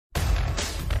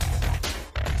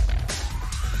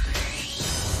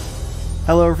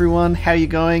Hello everyone, how you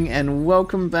going? And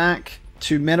welcome back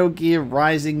to Metal Gear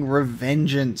Rising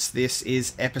Revengeance. This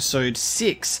is episode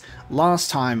 6. Last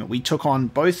time we took on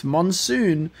both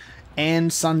Monsoon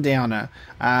and Sundowner.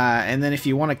 And then if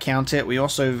you want to count it, we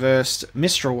also versed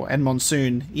Mistral and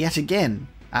Monsoon yet again,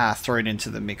 thrown into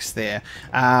the mix there.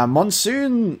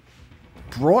 Monsoon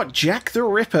brought Jack the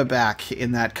Ripper back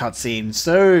in that cutscene.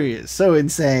 So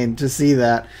insane to see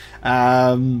that.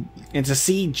 And to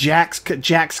see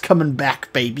Jack's coming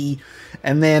back, baby.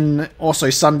 And then also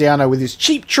Sundowner with his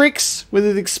cheap tricks, with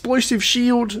his explosive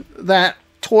shield that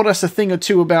taught us a thing or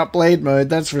two about blade mode,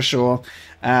 that's for sure.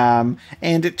 And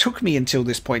it took me until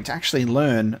this point to actually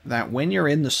learn that when you're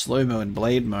in the slow-mo and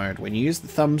blade mode, when you use the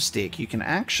thumbstick, you can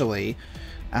actually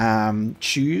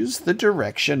choose the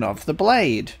direction of the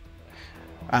blade.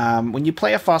 When you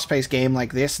play a fast-paced game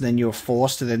like this, and then you're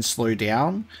forced to then slow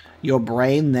down, your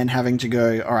brain then having to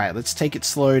go, alright, let's take it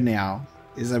slow now,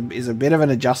 is a bit of an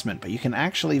adjustment, but you can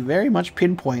actually very much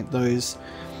pinpoint those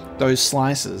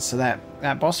slices, so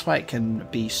that boss fight can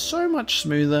be so much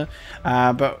smoother.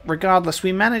 But regardless,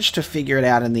 we managed to figure it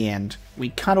out in the end. We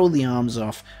cut all the arms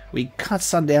off, we cut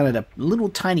Sundown into little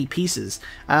tiny pieces,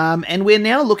 and we're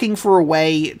now looking for a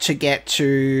way to get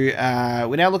to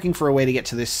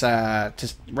this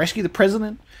to rescue the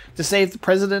president, to save the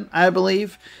president, I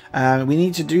believe. We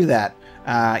need to do that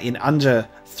in under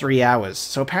 3 hours.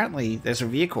 So apparently there's a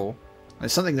vehicle,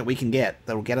 there's something that we can get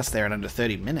that will get us there in under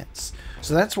 30 minutes.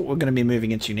 So that's what we're going to be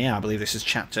moving into now. I believe this is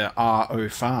chapter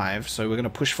R05, so we're going to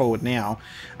push forward now.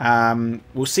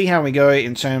 We'll see how we go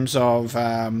in terms of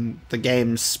the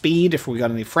game's speed, if we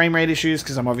got any frame rate issues,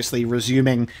 because I'm obviously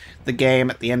resuming the game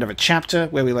at the end of a chapter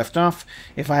where we left off.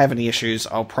 If I have any issues,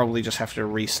 I'll probably just have to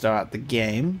restart the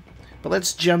game. But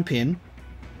let's jump in.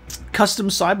 Custom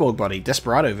cyborg body,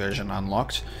 Desperado version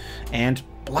unlocked, and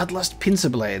Bloodlust pincer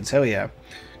blades, hell yeah.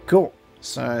 Cool.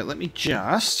 So let me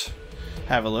just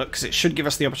have a look, because it should give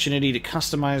us the opportunity to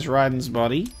customize Raiden's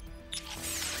body.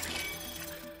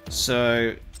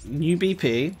 So, new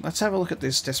BP. Let's have a look at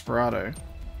this Desperado.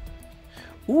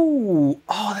 Ooh,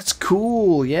 oh, that's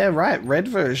cool. Yeah, right, red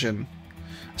version.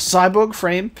 Cyborg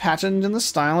frame patterned in the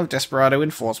style of Desperado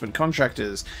enforcement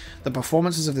contractors. The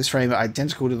performances of this frame are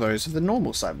identical to those of the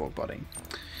normal cyborg body.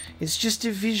 It's just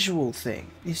a visual thing.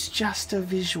 It's just a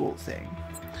visual thing.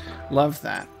 Love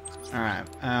that. Alright,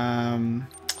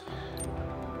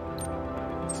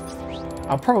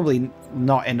 I'll probably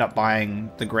not end up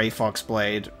buying the Grey Fox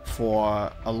blade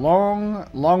for a long,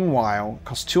 long while.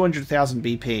 Cost 200,000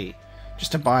 BP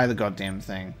just to buy the goddamn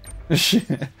thing.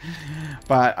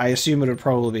 But I assume it would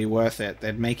probably be worth it.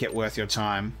 They'd make it worth your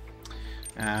time.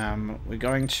 We're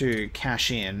going to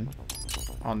cash in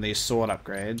on these sword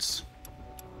upgrades.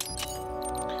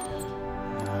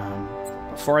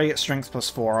 Before I get strength plus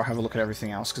 4, I'll have a look at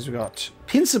everything else, because we've got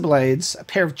pincer blades, a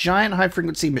pair of giant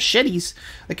high-frequency machetes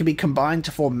that can be combined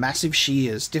to form massive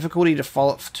shears, difficulty to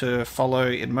follow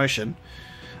in motion.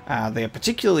 They are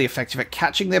particularly effective at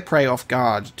catching their prey off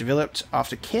guard, developed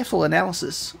after careful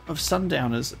analysis of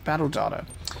Sundowner's battle data.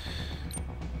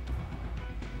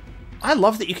 I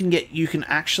love that you can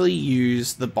actually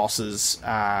use the boss's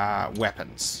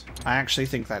weapons. I actually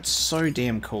think that's so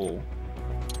damn cool.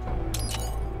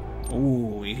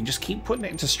 Ooh, you can just keep putting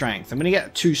it into strength. I'm going to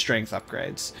get 2 strength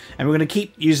upgrades. And we're going to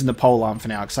keep using the polearm for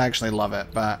now, because I actually love it.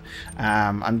 But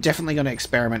I'm definitely going to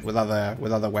experiment with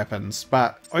other weapons.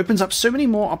 But opens up so many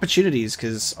more opportunities,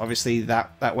 because obviously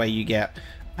that way you get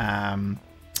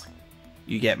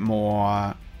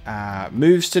more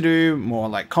moves to do, more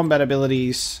like combat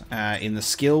abilities in the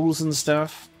skills and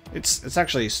stuff. It's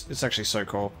actually so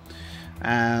cool.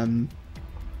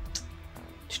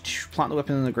 Plant the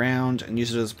weapon in the ground and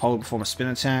use it as a pole to perform a spin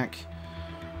attack.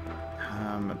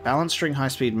 Balance string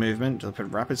high-speed movement, develop a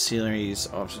rapid series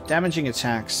of damaging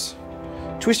attacks.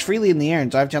 Twist freely in the air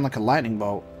and dive down like a lightning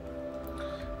bolt.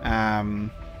 I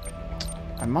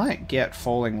might get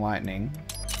falling lightning.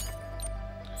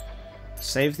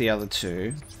 Save the other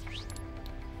 2.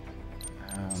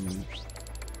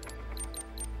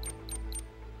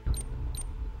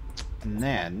 And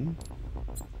then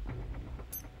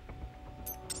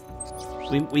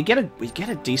we get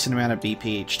a decent amount of BP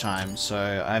each time, so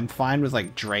I'm fine with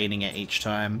like draining it each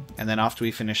time, and then after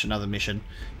we finish another mission,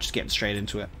 just getting straight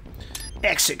into it.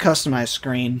 Exit customized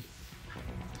screen.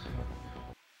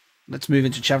 Let's move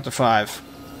into chapter 5.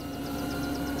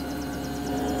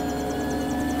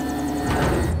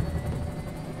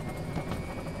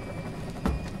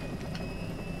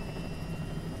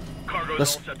 Cargo's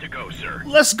all set to go, sir.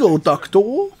 Let's go, Doctor.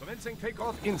 Commencing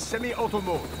takeoff in semi-auto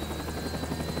mode.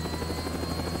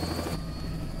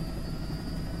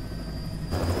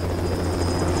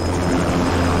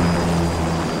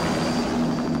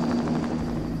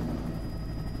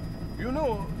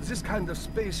 kind of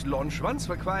space launch once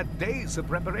required days of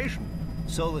preparation.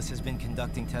 Solus has been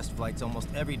conducting test flights almost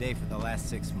every day for the last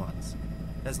 6 months.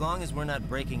 As long as we're not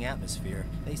breaking atmosphere,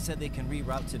 they said they can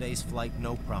reroute today's flight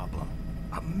no problem.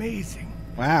 Amazing.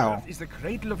 Wow. Earth is the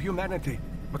cradle of humanity,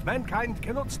 but mankind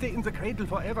cannot stay in the cradle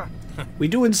forever. We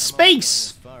do in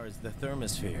space. As far as the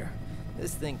thermosphere,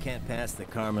 this thing can't pass the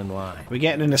Kármán line. We're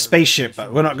getting in a spaceship,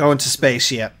 but we're not going to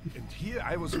space yet. And here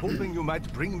I was hoping you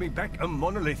might bring me back a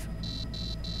monolith.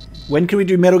 When can we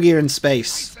do Metal Gear in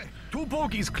space? 2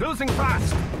 bogies closing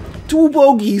fast. 2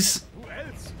 bogies. Who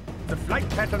else? The flight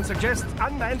pattern suggests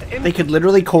unmanned They could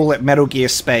literally call it Metal Gear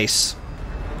Space.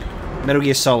 Metal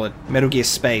Gear Solid. Metal Gear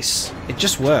Space. It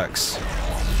just works.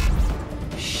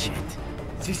 Shit.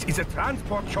 This is a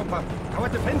transport chopper. Our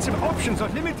defensive options are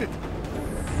limited.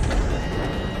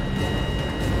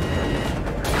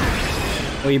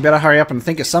 Well, you better hurry up and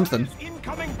think of something.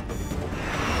 Incoming.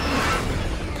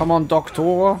 Come on,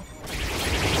 Doctor.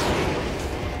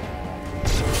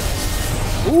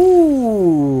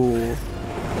 Ooh.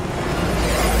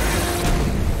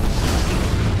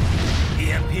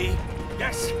 EMP?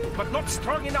 Yes, but not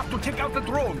strong enough to take out the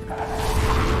drone.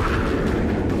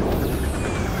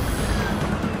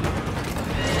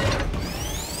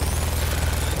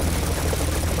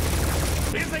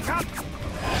 Here they come!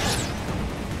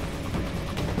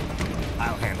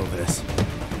 I'll handle this.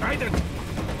 Raiden!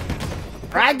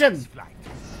 Raiden!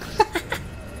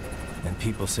 And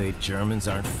people say Germans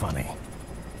aren't funny.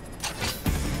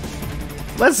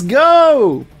 Let's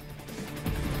go!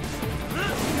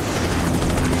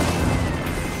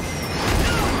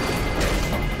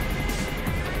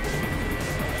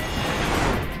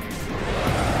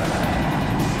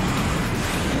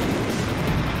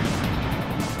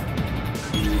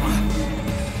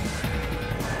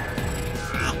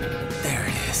 There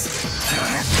it is.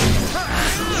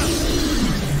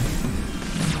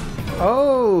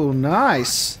 Oh,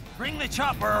 nice. Bring the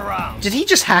chopper around. Did he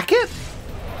just hack it?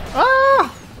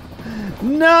 Ah!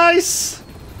 Nice!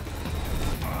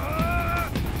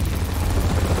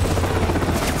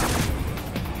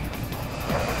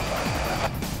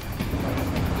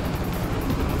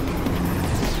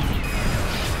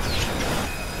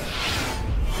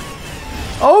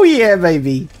 Oh yeah,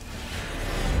 baby!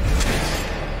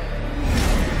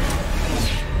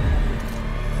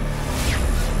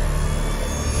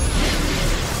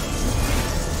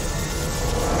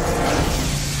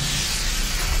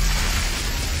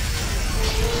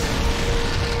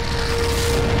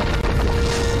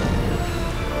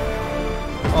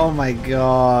 Oh my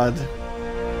god.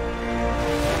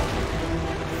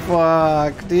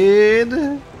 Fuck, dude.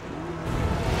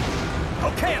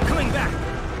 Okay, I'm coming back.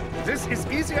 This is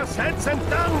easier said than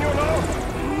done, you know.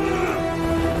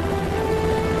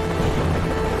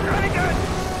 Raiden!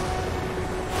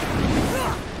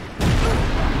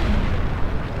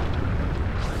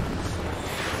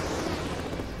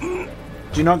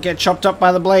 Do not get chopped up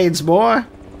by the blades, boy.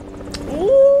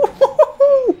 Ooh.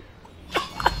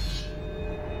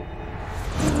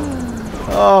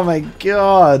 Oh my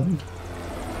god.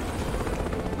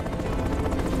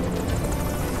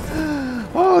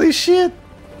 Holy shit.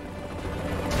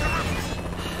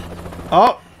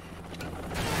 Oh.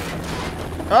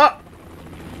 Oh.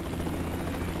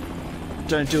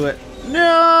 Don't do it.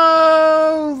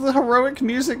 No! The heroic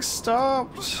music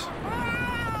stopped.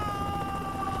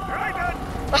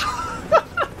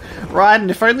 Raiden,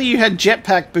 if only you had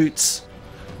jetpack boots.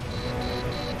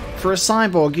 For a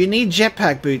cyborg, you need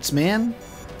jetpack boots, man.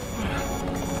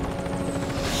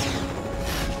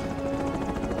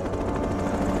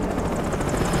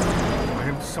 I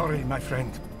am sorry, my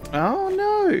friend. Oh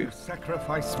no. Your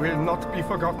sacrifice will not be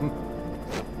forgotten.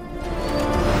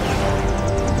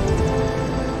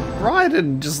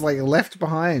 Raiden just like left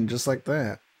behind, just like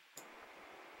that.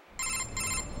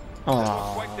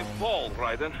 Oh. Quite the fall,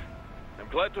 Raiden. I'm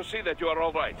glad to see that you are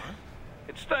all right.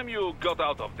 It's time you got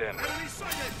out of there.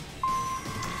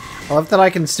 I love that I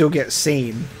can still get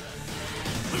seen.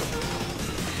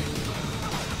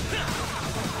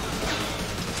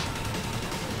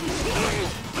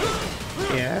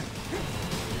 Yeah.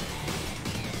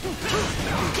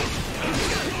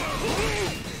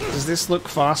 Does this look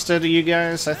faster to you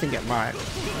guys? I think it might.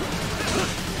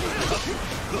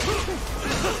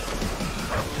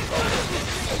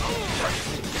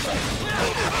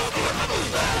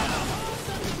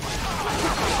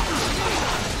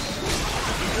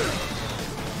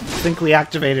 I think we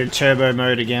activated turbo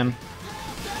mode again.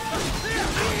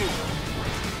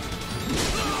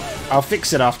 I'll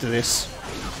fix it after this.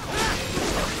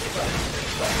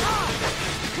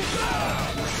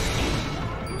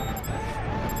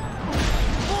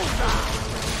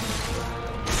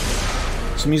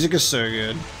 This music is so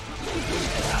good.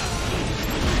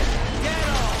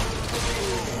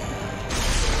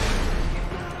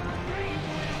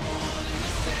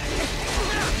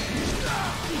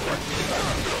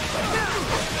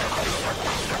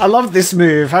 I love this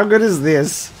move. How good is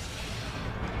this?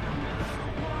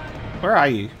 Where are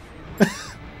you?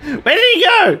 Where did he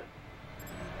go?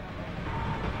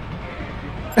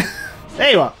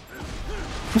 There you are.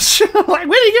 Like,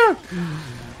 where'd he go?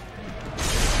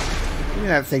 Give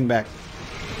me that thing back.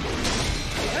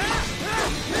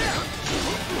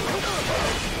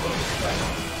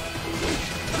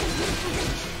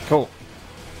 Cool.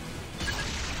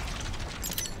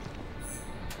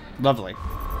 Lovely.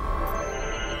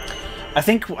 I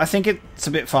think it's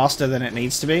a bit faster than it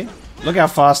needs to be. Look how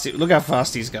fast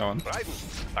he's going.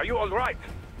 Raiden, are you all right?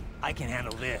 I can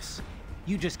handle this.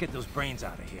 You just get those brains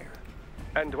out of here.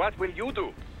 And what will you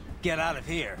do? Get out of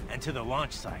here and to the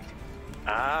launch site.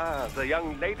 Ah, the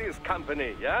young ladies'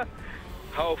 company, yeah?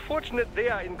 How fortunate they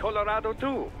are in Colorado,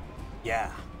 too.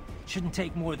 Yeah. Shouldn't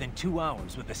take more than 2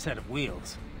 hours with a set of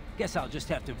wheels. Guess I'll just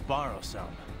have to borrow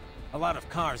some. A lot of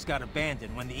cars got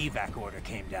abandoned when the evac order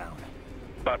came down.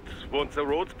 But won't the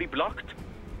roads be blocked?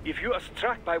 If you are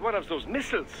struck by one of those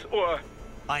missiles, or...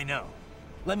 I know.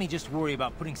 Let me just worry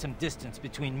about putting some distance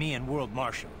between me and World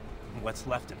Marshal, and what's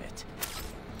left of it.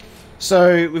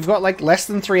 So, we've got like less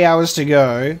than 3 hours to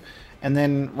go, and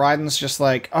then Raiden's just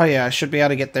like, oh yeah, I should be able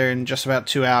to get there in just about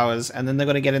 2 hours, and then they're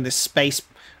going to get in this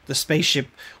the spaceship,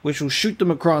 which will shoot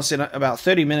them across in about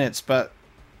 30 minutes, but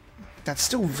that's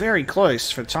still very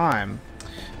close for time.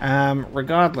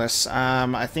 Regardless,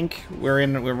 I think we're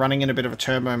running in a bit of a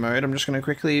turbo mode. I'm just going to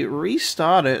quickly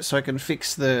restart it so I can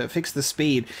fix the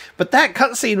speed. But that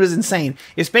cutscene was insane.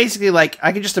 It's basically like,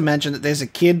 I can just imagine that there's a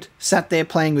kid sat there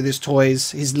playing with his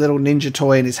toys, his little ninja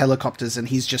toy and his helicopters, and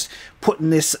he's just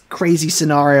putting this crazy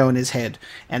scenario in his head.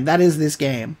 And that is this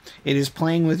game. It is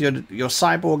playing with your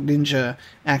cyborg ninja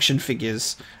action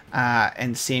figures.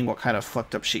 And seeing what kind of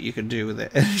fucked up shit you can do with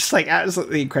it. It's just like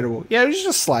absolutely incredible. Yeah, you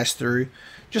just slice through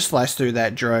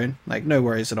that drone. Like, no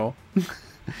worries at all.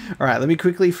 Alright, let me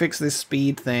quickly fix this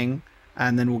speed thing,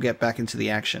 and then we'll get back into the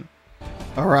action.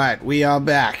 Alright, we are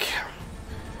back.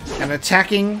 And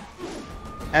attacking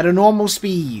at a normal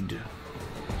speed.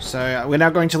 So, we're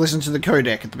now going to listen to the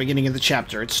codec at the beginning of the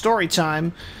chapter. It's story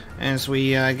time, as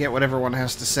we get what everyone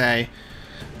has to say.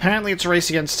 Apparently it's a race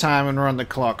against time and we're on the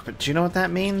clock, but do you know what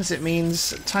that means? It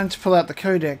means time to pull out the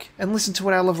codec and listen to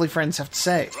what our lovely friends have to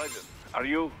say. Raiden, are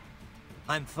you?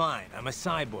 I'm fine. I'm a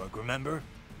cyborg, remember?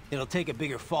 It'll take a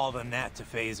bigger fall than that to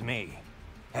phase me.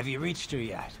 Have you reached her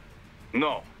yet?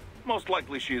 No. Most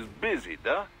likely she is busy,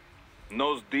 duh?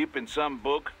 Nose deep in some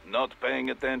book, not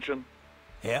paying attention.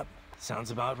 Yep,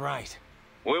 sounds about right.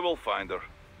 We will find her.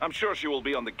 I'm sure she will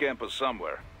be on the campus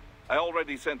somewhere. I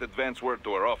already sent advance word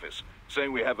to her office,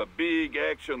 saying we have a big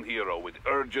action hero with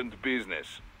urgent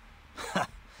business.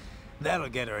 That'll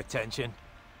get her attention.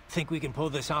 Think we can pull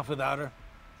this off without her?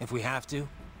 If we have to?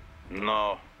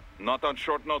 No, not on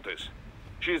short notice.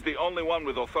 She's the only one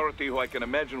with authority who I can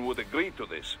imagine would agree to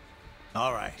this.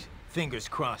 Alright, fingers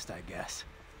crossed, I guess.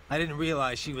 I didn't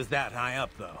realize she was that high up,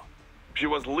 though. She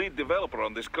was lead developer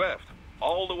on this craft,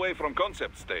 all the way from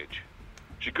concept stage.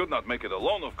 She could not make it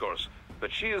alone, of course,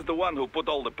 but she is the one who put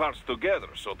all the parts together,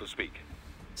 so to speak.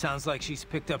 Sounds like she's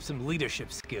picked up some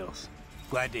leadership skills.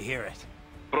 Glad to hear it.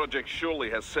 Project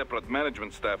surely has separate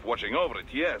management staff watching over it,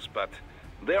 yes, but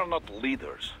they are not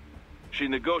leaders. She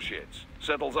negotiates,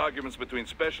 settles arguments between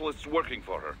specialists working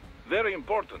for her. Very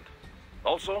important.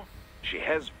 Also, she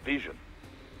has vision.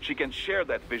 She can share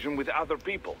that vision with other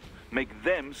people, make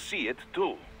them see it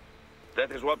too.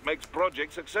 That is what makes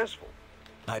projects successful.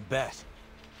 I bet.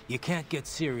 You can't get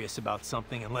serious about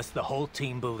something unless the whole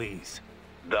team believes.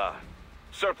 Duh.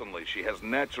 Certainly she has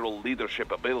natural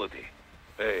leadership ability.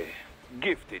 A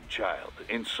gifted child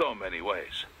in so many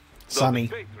ways. Sonny.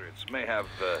 Though the Patriots may have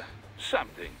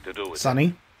something to do with Sonny?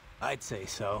 it. I'd say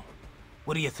so.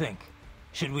 What do you think?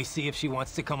 Should we see if she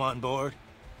wants to come on board?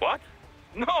 What?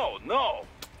 No, no.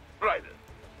 Right.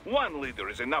 One leader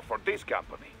is enough for this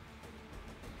company.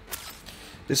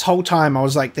 This whole time I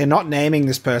was like, they're not naming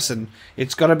this person.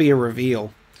 It's got to be a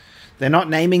reveal. They're not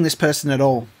naming this person at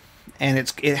all. And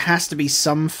it has to be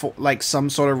some sort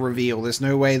of reveal. There's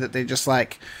no way that they're just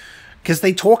like... Because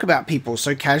they talk about people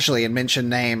so casually and mention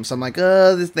names. I'm like,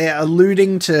 oh, they're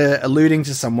alluding to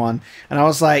someone. And I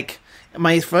was like,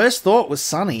 my first thought was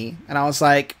Sonny. And I was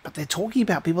like, but they're talking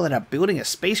about people that are building a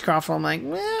spacecraft. And I'm like,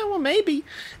 well, maybe.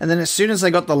 And then as soon as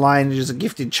I got the line, it is a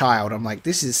gifted child, I'm like,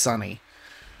 this is Sonny.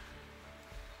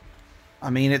 I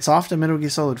mean, it's after Metal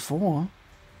Gear Solid 4.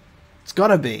 It's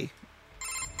gotta be.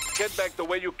 head back the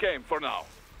way you came for now.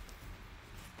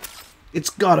 It's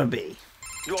gotta be.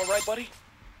 You all right, buddy?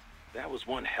 That was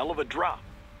one hell of a drop.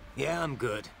 Yeah, I'm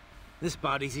good. This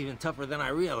body's even tougher than I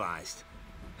realized.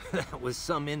 That was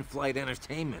some in-flight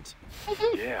entertainment.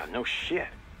 Yeah, no shit.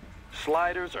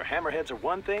 Sliders or hammerheads are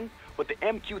one thing, but the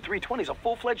MQ-320's a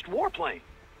full-fledged warplane.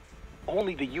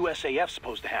 Only the USAF's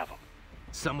supposed to have them.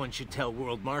 Someone should tell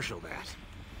World Marshal that.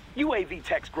 UAV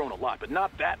tech's grown a lot, but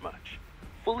not that much.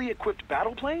 Fully equipped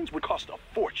battle planes would cost a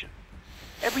fortune.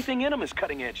 Everything in them is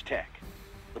cutting-edge tech.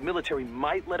 The military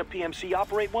might let a PMC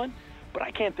operate one, but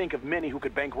I can't think of many who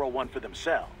could bankroll one for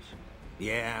themselves.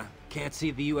 Yeah, can't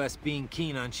see the US being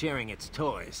keen on sharing its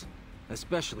toys.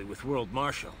 Especially with World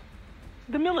Marshal.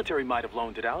 The military might have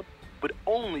loaned it out, but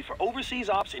only for overseas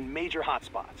ops in major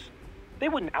hotspots. They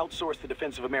wouldn't outsource the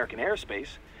defense of American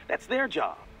airspace. That's their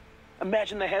job.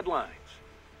 Imagine the headlines.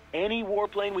 Any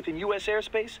warplane within US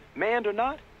airspace, manned or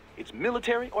not, it's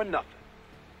military or nothing.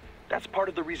 That's part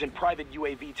of the reason private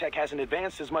UAV tech hasn't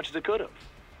advanced as much as it could have.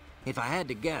 If I had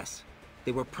to guess,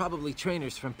 they were probably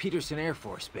trainers from Peterson Air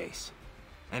Force Base.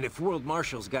 And if World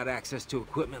Marshal's got access to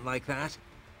equipment like that...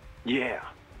 Yeah.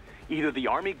 Either the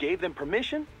Army gave them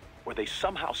permission, or they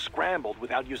somehow scrambled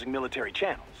without using military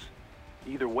channels.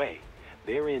 Either way,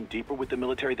 they're in deeper with the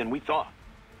military than we thought.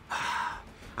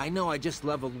 I know I just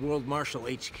leveled World Marshal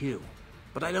HQ,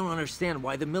 but I don't understand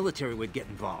why the military would get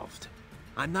involved.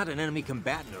 I'm not an enemy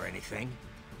combatant or anything.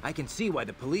 I can see why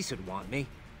the police would want me,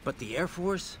 but the Air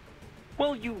Force?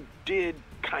 Well, you did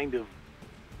kind of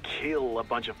kill a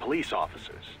bunch of police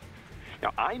officers.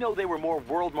 Now, I know they were more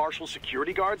World Marshal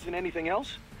security guards than anything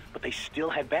else, but they still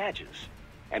had badges.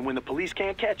 And when the police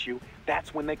can't catch you,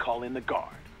 that's when they call in the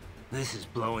guard. This is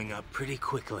blowing up pretty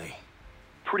quickly.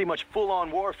 Pretty much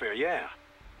full-on warfare, yeah.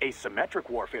 Asymmetric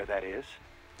warfare, that is.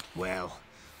 Well,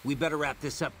 we better wrap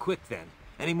this up quick then.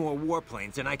 Any more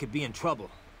warplanes and I could be in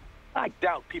trouble. I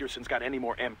doubt Peterson's got any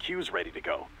more MQs ready to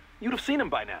go. You'd have seen them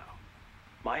by now.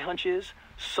 My hunch is,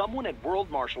 someone at World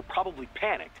Marshal probably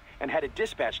panicked and had it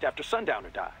dispatched after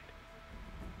Sundowner died.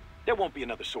 There won't be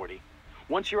another sortie.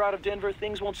 Once you're out of Denver,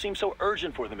 things won't seem so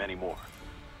urgent for them anymore.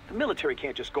 The military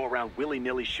can't just go around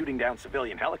willy-nilly shooting down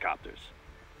civilian helicopters.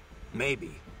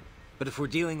 Maybe. But if we're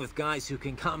dealing with guys who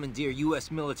can commandeer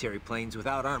US military planes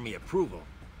without Army approval...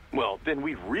 Well, then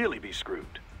we'd really be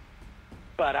screwed.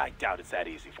 But I doubt it's that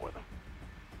easy for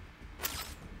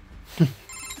them.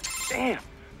 Damn,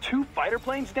 2 fighter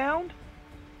planes downed?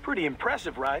 Pretty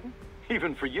impressive, Raiden.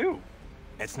 Even for you.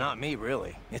 It's not me,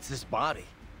 really. It's this body.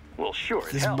 Well, sure,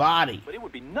 it This helps, body. but it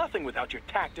would be nothing without your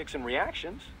tactics and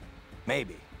reactions.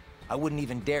 Maybe. I wouldn't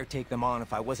even dare take them on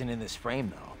if I wasn't in this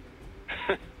frame,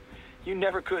 though. You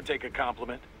never could take a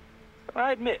compliment. But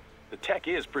I admit, the tech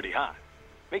is pretty hot.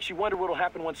 Makes you wonder what'll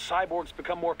happen once cyborgs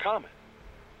become more common.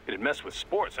 It'd mess with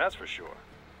sports, that's for sure.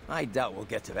 I doubt we'll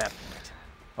get to that point.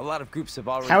 A lot of groups have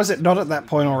already... How is it not at that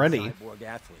point already? Cyborg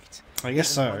athletes. I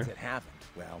guess Even so. ones that haven't,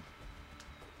 well...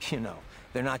 You know,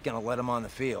 they're not gonna let them on the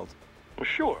field. Well,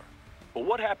 sure. But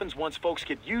what happens once folks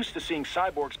get used to seeing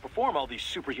cyborgs perform all these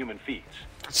superhuman feats?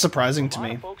 It's surprising to A lot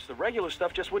me. of folks, the regular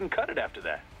stuff just wouldn't cut it after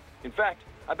that. In fact,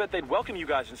 I bet they'd welcome you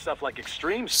guys in stuff like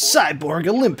extreme sports. Cyborg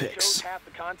Shows Olympics. half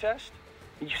the contest.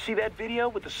 And you see that video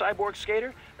with the cyborg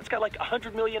skater? That's got like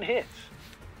 100 million hits.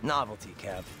 Novelty,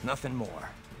 Kev. Nothing more.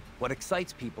 What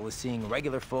excites people is seeing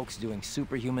regular folks doing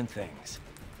superhuman things.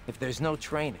 If there's no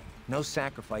training, no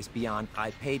sacrifice beyond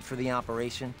I paid for the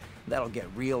operation, that'll get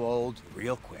real old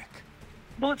real quick.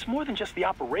 Well, it's more than just the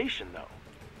operation, though.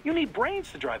 You need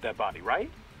brains to drive that body, right?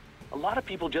 A lot of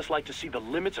people just like to see the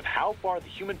limits of how far the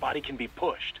human body can be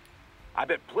pushed. I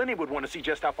bet plenty would want to see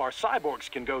just how far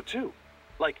cyborgs can go, too.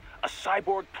 Like, a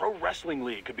cyborg pro wrestling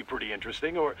league could be pretty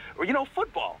interesting, or you know,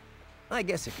 football. I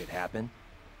guess it could happen.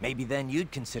 Maybe then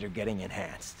you'd consider getting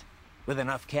enhanced. With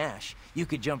enough cash, you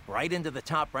could jump right into the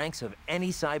top ranks of any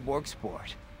cyborg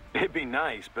sport. It'd be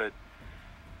nice, but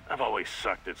I've always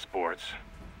sucked at sports.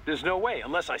 There's no way,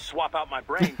 unless I swap out my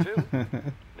brain, too.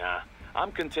 Nah,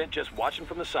 I'm content just watching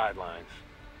from the sidelines.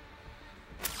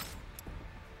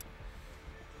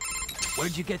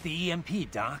 Where'd you get the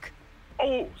EMP, Doc?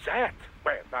 Oh, that?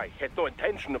 Well, I had no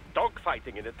intention of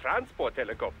dogfighting in a transport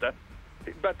helicopter.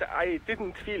 But I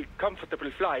didn't feel comfortable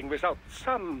flying without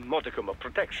some modicum of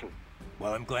protection.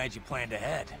 Well, I'm glad you planned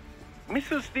ahead.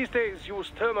 Missiles these days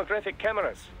use thermographic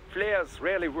cameras. Flares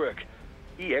rarely work.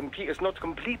 EMP is not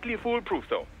completely foolproof,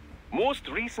 though. Most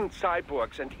recent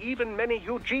cyborgs and even many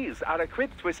UGs are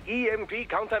equipped with EMP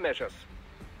countermeasures.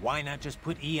 Why not just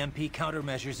put EMP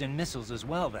countermeasures in missiles as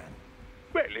well, then?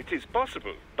 Well, it is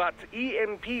possible, but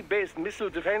EMP-based missile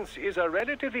defense is a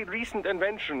relatively recent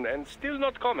invention and still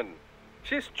not common.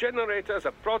 This generator is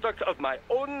a product of my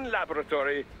own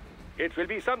laboratory. It will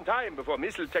be some time before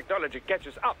missile technology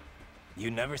catches up. You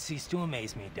never cease to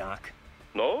amaze me, Doc.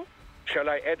 No? Shall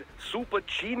I add super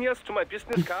genius to my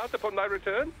business card upon my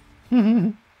return?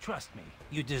 Trust me,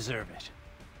 you deserve it.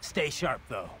 Stay sharp,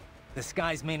 though. The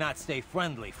skies may not stay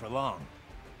friendly for long.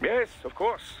 Yes, of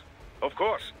course. Of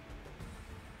course.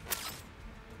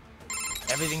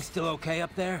 Everything still okay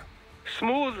up there?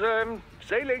 Smooth,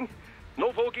 sailing.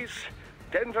 No bogies.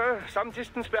 Denver, some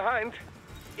distance behind.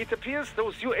 It appears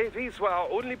those UAVs were our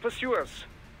only pursuers.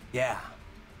 Yeah,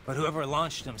 but whoever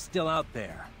launched them still out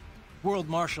there. World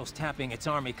Marshal's tapping its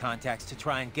army contacts to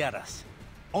try and get us.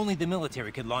 Only the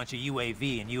military could launch a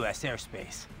UAV in U.S.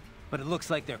 airspace. But it looks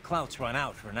like their clout's run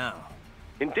out for now.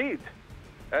 Indeed.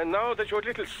 And now that your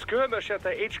little skirmish at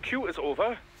the HQ is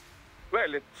over,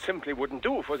 well, it simply wouldn't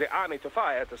do for the army to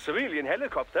fire at a civilian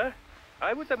helicopter.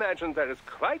 I would imagine there is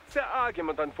quite the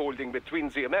argument unfolding between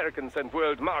the Americans and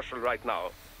World Marshal right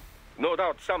now. No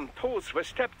doubt some toes were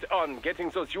stepped on getting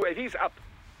those UAVs up.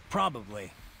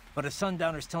 Probably. But if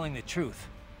Sundowner's telling the truth,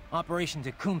 Operation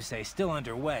Tecumseh's still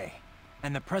underway.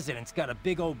 And the President's got a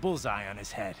big old bullseye on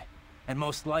his head. And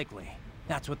most likely,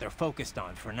 that's what they're focused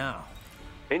on for now.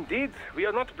 Indeed, we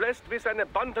are not blessed with an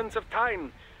abundance of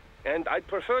time. And I'd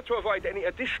prefer to avoid any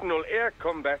additional air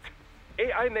combat.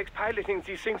 AI makes piloting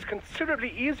these things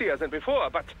considerably easier than before,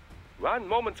 but one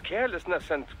moment's carelessness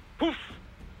and poof!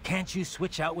 Can't you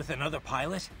switch out with another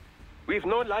pilot? We've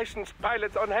no licensed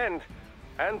pilots on hand.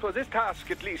 And for this task,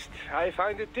 at least, I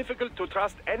find it difficult to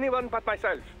trust anyone but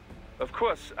myself. Of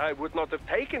course, I would not have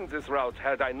taken this route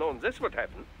had I known this would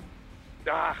happen.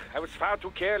 I was far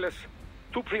too careless.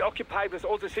 Too preoccupied with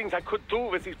all the things I could do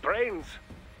with these brains.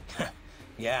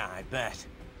 Yeah, I bet.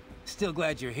 Still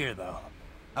glad you're here, though.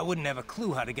 I wouldn't have a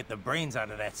clue how to get the brains out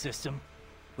of that system.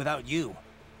 Without you,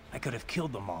 I could have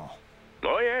killed them all.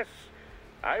 Oh, yes.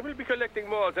 I will be collecting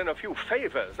more than a few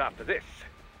favors after this.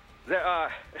 There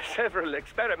are several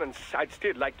experiments I'd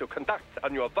still like to conduct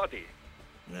on your body.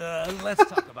 Let's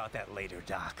talk about that later,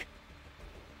 Doc.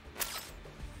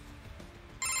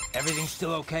 Everything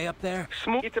still okay up there?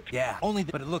 Smooth. Yeah, only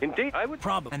but it looked... Indeed, I would...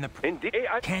 Problem. And the... Indeed,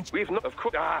 I Can't... We've not... Of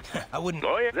course... I wouldn't...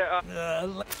 Oh, yeah, there are...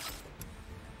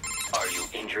 Are you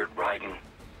injured, Raiden?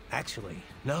 Actually,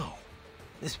 no.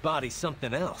 This body's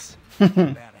something else.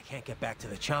 Bad I can't get back to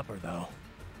the chopper, though.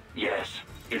 Yes,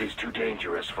 it is too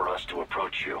dangerous for us to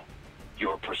approach you.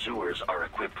 Your pursuers are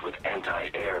equipped with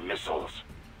anti-air missiles.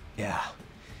 Yeah.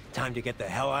 Time to get the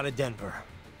hell out of Denver.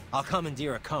 I'll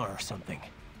commandeer a car or something.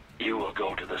 You will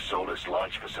go to the Solus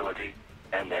launch facility,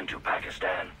 and then to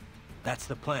Pakistan. That's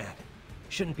the plan.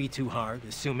 Shouldn't be too hard,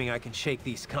 assuming I can shake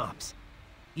these cops.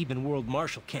 Even World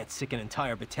Marshal can't sick an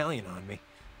entire battalion on me.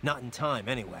 Not in time,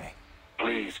 anyway.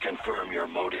 Please confirm your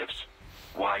motives.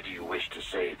 Why do you wish to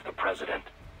save the President?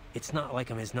 It's not like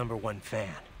I'm his #1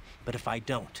 fan. But if I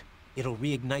don't, it'll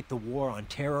reignite the war on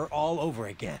terror all over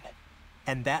again.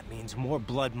 And that means more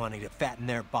blood money to fatten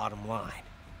their bottom line.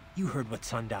 You heard what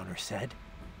Sundowner said.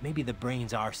 Maybe the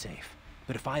brains are safe,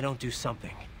 but if I don't do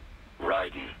something...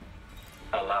 Raiden,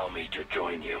 allow me to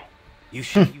join you. You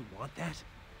sure you want that?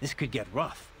 This could get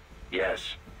rough.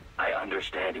 Yes, I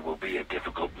understand it will be a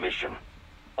difficult mission.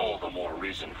 All the more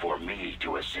reason for me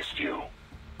to assist you.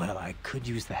 Well, I could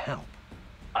use the help.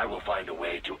 I will find a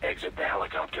way to exit the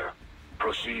helicopter.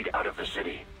 Proceed out of the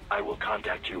city. I will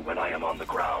contact you when I am on the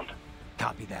ground.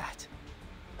 Copy that.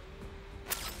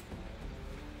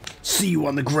 See you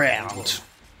on the ground.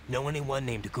 Know anyone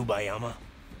named Kubayama?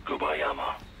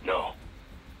 Kubayama? No.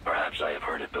 Perhaps I have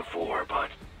heard it before, but...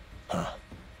 Huh.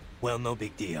 Well, no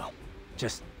big deal.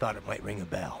 Just thought it might ring a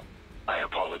bell. I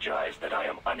apologize that I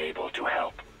am unable to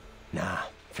help. Nah,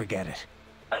 forget it.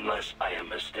 Unless I am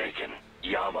mistaken,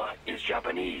 Yama is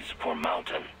Japanese for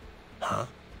mountain. Huh?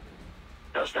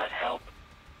 Does that help?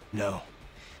 No.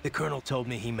 The Colonel told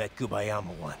me he met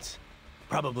Kubayama once.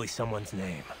 Probably someone's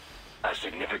name. A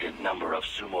significant number of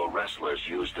sumo wrestlers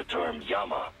use the term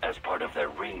Yama as part of their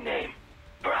ring name.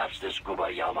 Perhaps this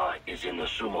Kubayama is in the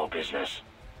sumo business.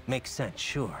 Makes sense,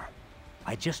 sure.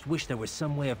 I just wish there was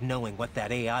some way of knowing what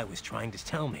that AI was trying to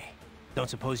tell me. Don't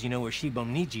suppose you know where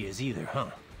Shiboniji is either,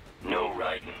 huh? No,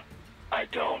 Raiden. I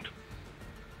don't.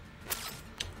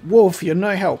 Wolf, you're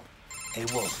no help. Hey,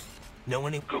 Wolf. Know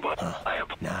any...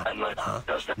 Nah. Unless...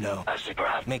 Does that... No. I see,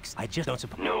 perhaps... I just don't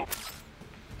suppose... No.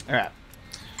 Alright.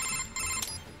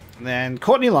 Then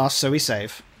Courtney lost, so we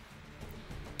save.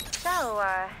 So,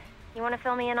 you want to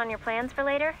fill me in on your plans for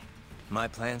later? My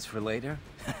plans for later?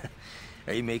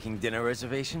 Are you making dinner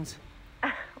reservations?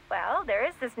 Well, there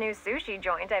is this new sushi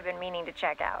joint I've been meaning to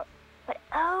check out. But,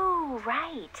 oh,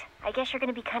 right. I guess you're going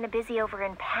to be kind of busy over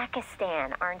in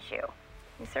Pakistan, aren't you?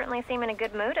 You certainly seem in a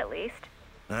good mood, at least.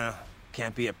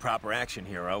 Can't be a proper action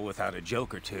hero without a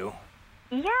joke or two.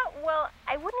 Yeah, well,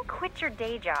 I wouldn't quit your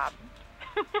day job.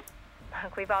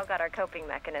 Look, we've all got our coping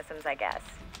mechanisms, I guess.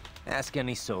 Ask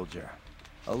any soldier.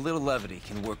 A little levity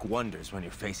can work wonders when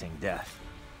you're facing death.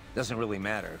 Doesn't really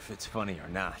matter if it's funny or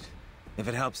not. If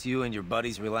it helps you and your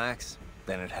buddies relax,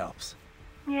 then it helps.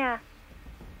 Yeah.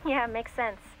 Yeah, makes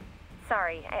sense.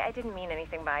 Sorry, I didn't mean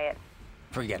anything by it.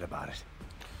 Forget about it.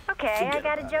 Okay, I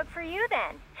got a joke for you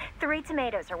then. 3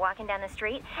 tomatoes are walking down the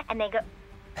street, and they go...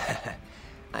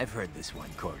 I've heard this one,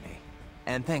 Courtney.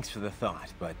 And thanks for the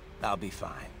thought, but I'll be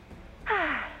fine.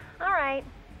 All right.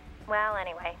 Well,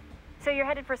 anyway. So you're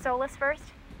headed for Solus first?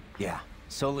 Yeah,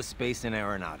 Solus Space and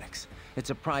Aeronautics.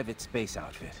 It's a private space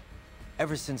outfit.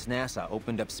 Ever since NASA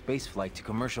opened up spaceflight to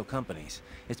commercial companies,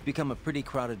 it's become a pretty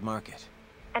crowded market.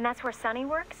 And that's where Sunny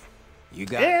works? You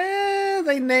got it. Yeah,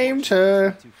 they named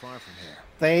her. Too far from here.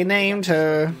 They named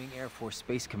her. Doing Air Force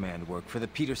Space Command work for the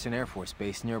Peterson Air Force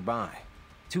Base nearby.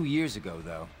 2 years ago,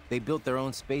 though, they built their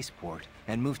own spaceport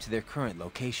and moved to their current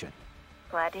location.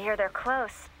 Glad to hear they're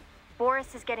close.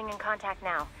 Boris is getting in contact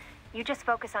now. You just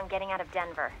focus on getting out of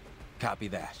Denver. Copy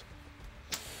that.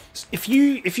 If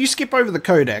you skip over the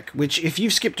codec, if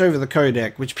you've skipped over the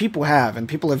codec, which people have, and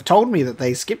people have told me that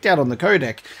they skipped out on the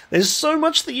codec, there's so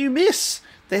much that you miss.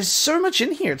 There's so much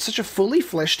in here. It's such a fully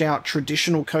fleshed out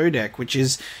traditional codec, which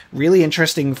is really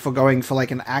interesting for going for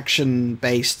like an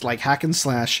action-based like hack and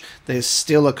slash. There's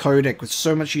still a codec with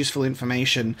so much useful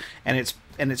information, and it's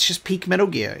just peak Metal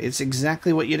Gear. It's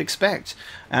exactly what you'd expect.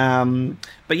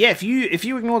 But yeah, if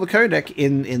you ignore the codec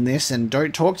in this and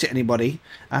don't talk to anybody,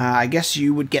 I guess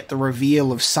you would get the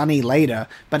reveal of Sunny later.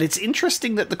 But it's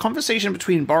interesting that the conversation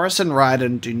between Boris and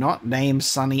Raiden do not name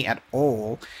Sunny at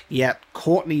all, yet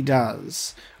Courtney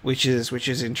does, which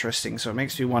is interesting. So it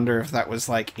makes me wonder if that was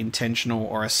like intentional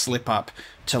or a slip up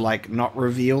to like not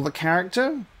reveal the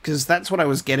character, because that's what I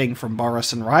was getting from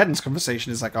Boris and Raiden's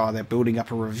conversation, is like, oh, they're building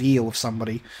up a reveal of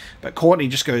somebody, but Courtney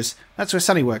just goes, that's where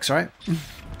Sunny works, right?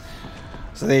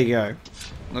 So there you go.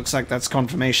 Looks like that's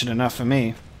confirmation enough for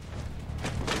me.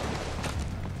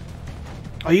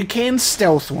 Oh, you can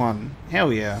stealth one.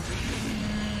 Hell yeah.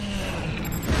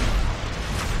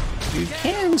 You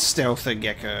can stealth a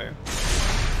gecko.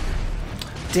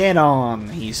 Dead on,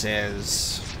 he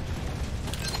says.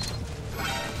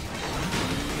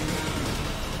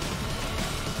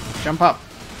 Jump up.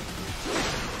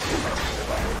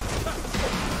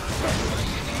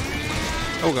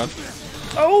 Oh god.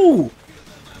 Oh!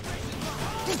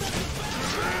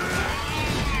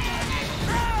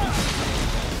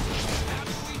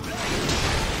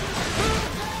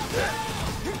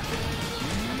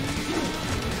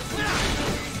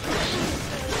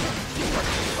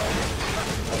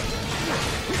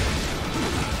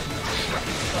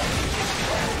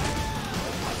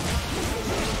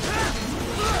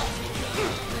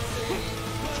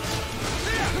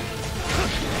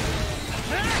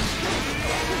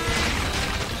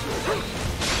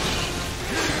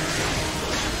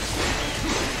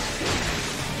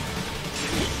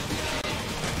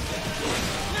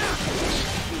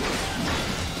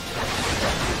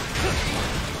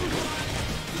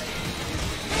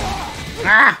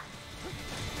 Ah!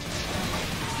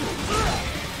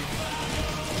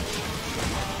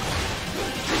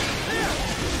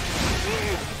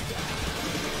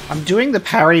 I'm doing the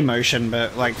parry motion,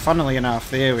 but, like, funnily enough,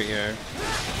 there we go.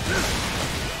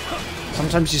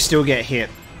 Sometimes you still get hit.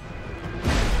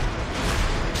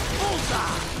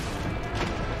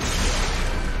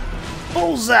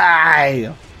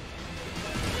 Bullseye!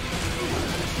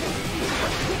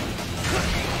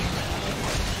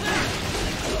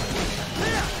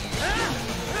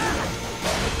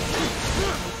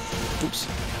 Oops.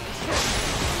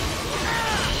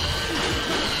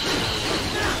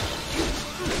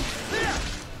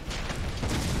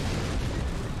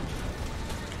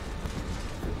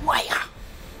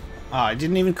 Oh, I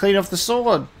didn't even clean off the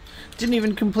sword. Didn't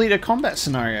even complete a combat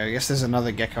scenario. I guess there's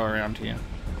another gecko around here.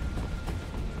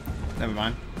 Never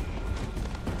mind.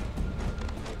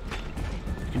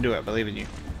 You can do it, I believe in you.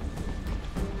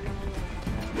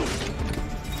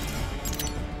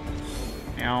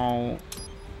 Now,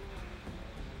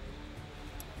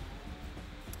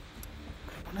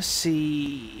 I want to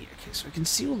see. Okay, so I can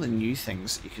see all the new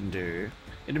things that you can do.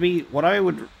 It'd be what I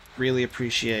would really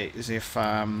appreciate is if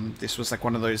this was like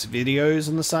one of those videos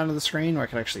on the side of the screen where I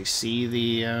could actually see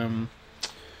the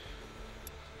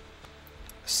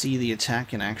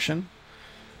attack in action.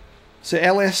 So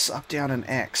LS, up, down, and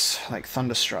X, like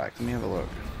Thunderstrike. Let me have a look.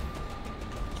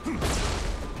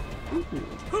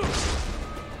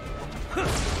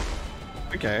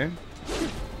 Okay.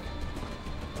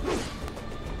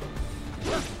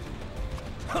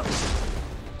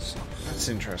 That's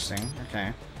interesting.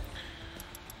 Okay.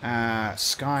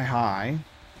 Sky high.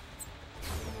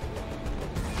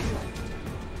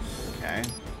 Okay.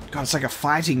 God, it's like a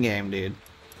fighting game, dude.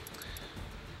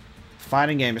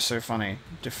 Fighting game is so funny.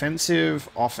 Defensive,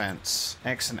 offense,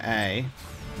 X and A.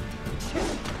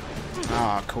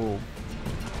 Ah, cool.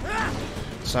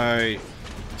 So,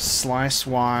 slice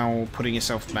while putting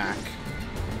yourself back.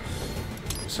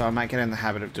 So I might get in the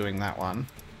habit of doing that one.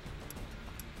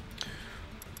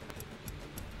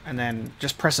 And then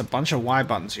just press a bunch of Y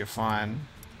buttons, you're fine.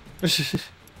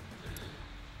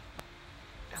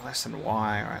 Less than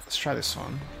Y. Alright, let's try this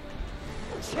one.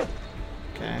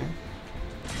 Okay.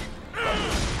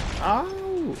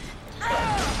 Oh!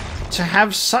 To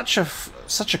have such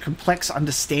a complex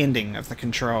understanding of the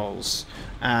controls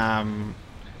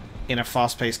in a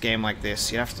fast-paced game like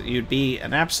this, you'd be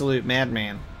an absolute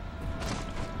madman.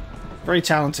 Very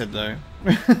talented, though.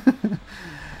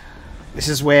 This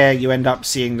is where you end up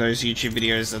seeing those YouTube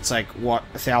videos that's like what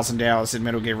 1,000 hours in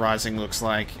Metal Gear Rising looks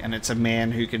like, and it's a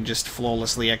man who can just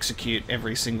flawlessly execute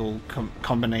every single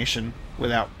combination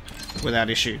without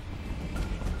issue.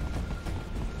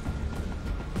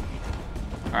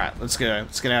 Alright, let's go.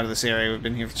 Let's get out of this area. We've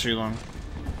been here for too long.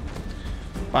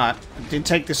 But I did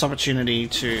take this opportunity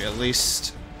to at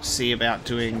least see about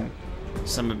doing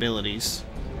some abilities.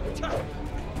 So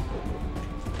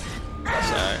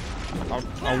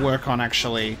I'll work on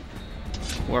actually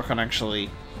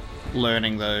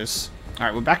learning those.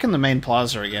 Alright, we're back in the main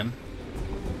plaza again.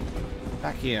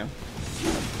 Back here.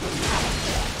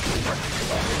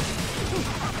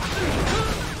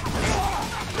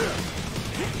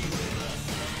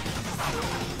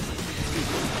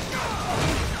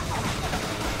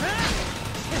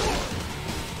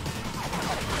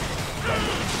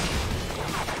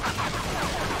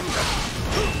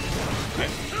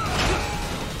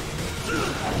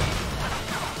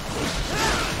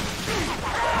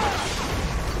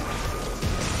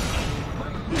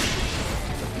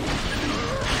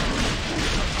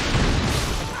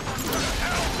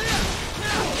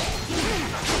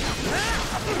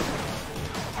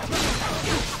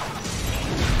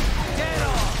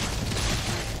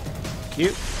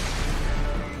 Cute.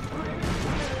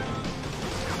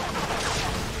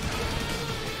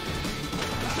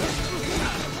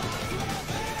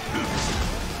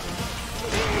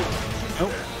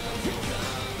 Oh.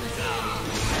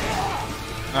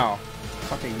 Oh.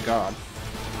 Fucking God.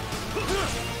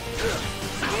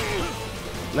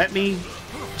 Let me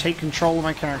take control of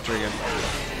my character again.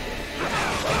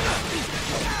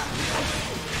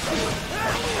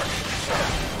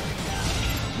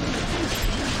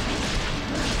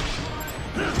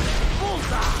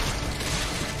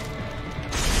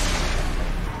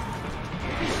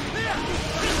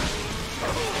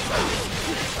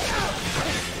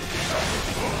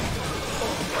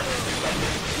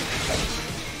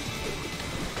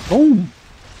 Boom!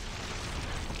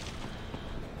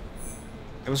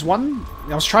 It was one...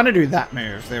 I was trying to do that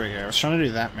move. There we go. I was trying to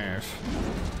do that move.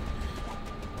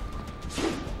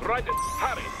 Right,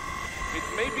 hurry. It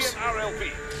may be an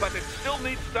RLV, but it still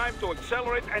needs time to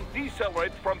accelerate and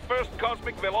decelerate from first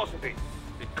cosmic velocity.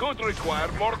 It could require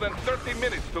more than 30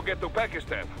 minutes to get to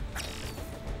Pakistan.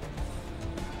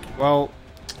 Well,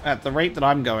 at the rate that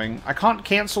I'm going, I can't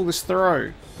cancel this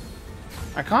throw.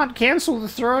 I can't cancel the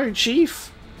throw, Chief.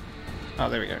 Oh,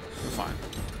 there we go. We're fine.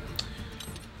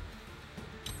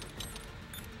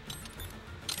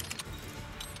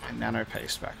 And nano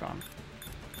paste back on.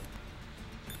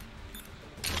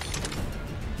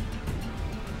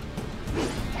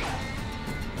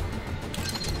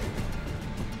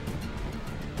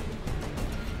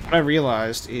 What I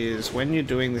realized is when you're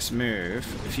doing this move,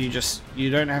 if you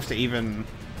don't have to even...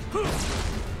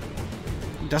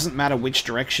 It doesn't matter which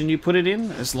direction you put it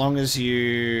in, as long as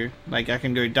you... Like, I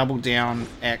can go double down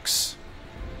X,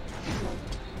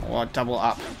 or double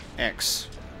up X,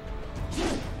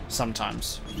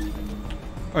 sometimes.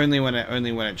 Only when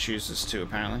it chooses to,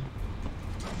 apparently.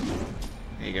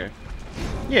 There you go.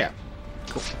 Yeah.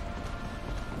 Cool.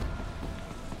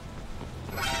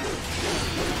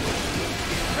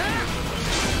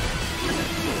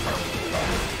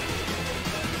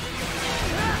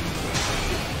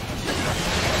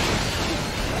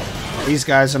 These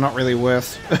guys are not really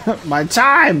worth my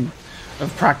time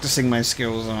of practicing my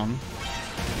skills on.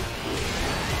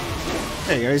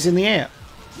 There you go, he's in the air.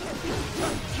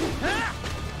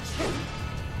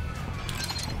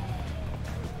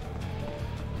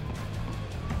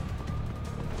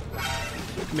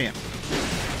 Come here.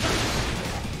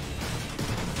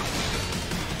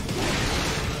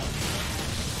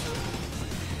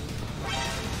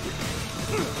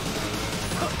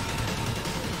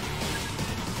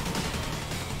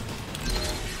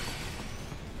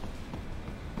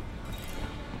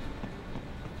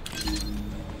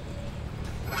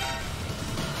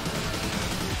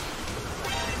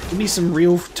 Give me some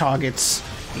real targets.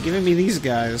 You're giving me these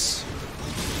guys.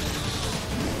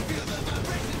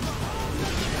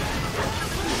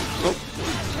 Oh.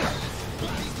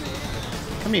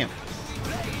 Come here.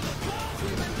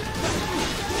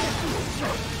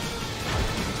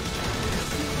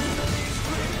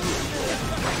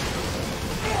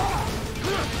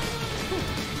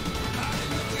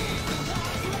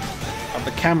 Oh,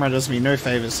 the camera does me no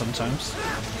favors sometimes.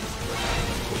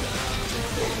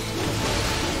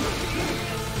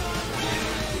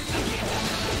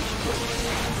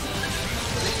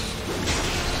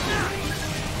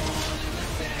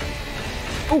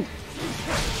 Oh!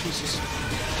 Jesus.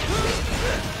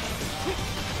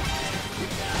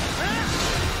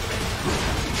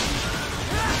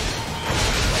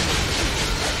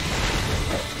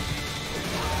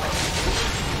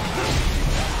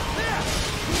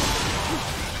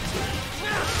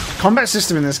 The combat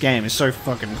system in this game is so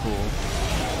fucking cool.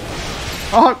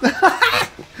 Oh!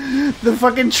 The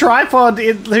fucking tripod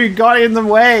who got in the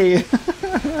way!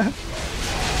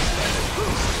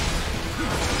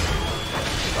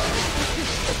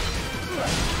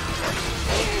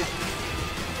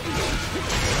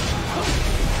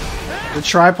 The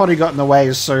tripod he got in the way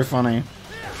is so funny.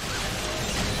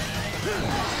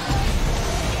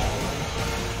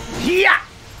 Yeah!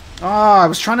 Oh, I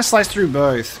was trying to slice through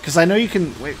both, because I know you can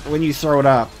when you throw it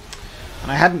up.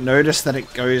 And I hadn't noticed that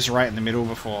it goes right in the middle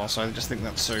before, so I just think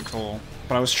that's so cool.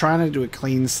 But I was trying to do a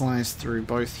clean slice through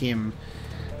both him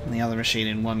and the other machine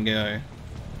in one go.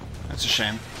 That's a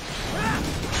shame.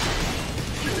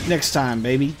 Next time,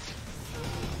 baby.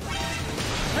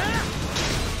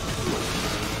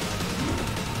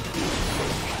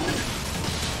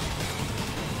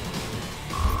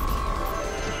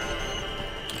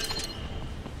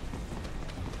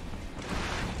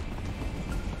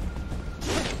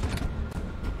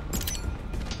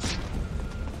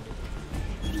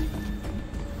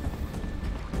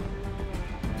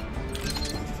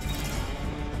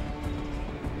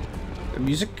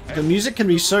 The music can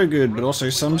be so good, but also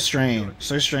so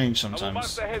strange sometimes.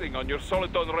 Master heading on your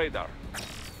solitone radar.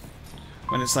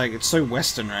 When it's like, it's so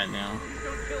Western right now.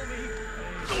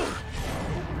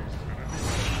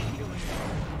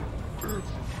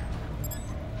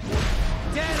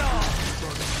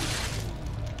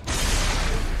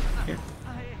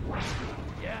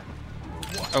 Yeah.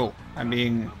 Oh, I'm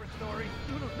being... No,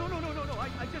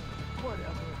 I just... Whatever.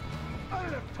 I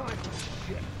don't have time for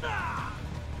shit.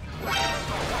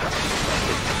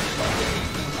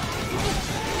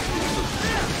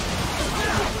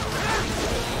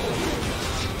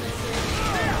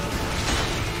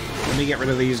 Let me get rid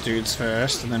of these dudes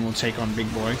first, and then we'll take on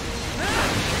Big Boy.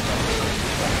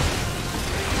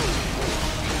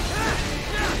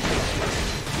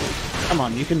 Come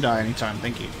on, you can die anytime,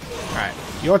 thank you. Alright,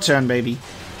 your turn, baby.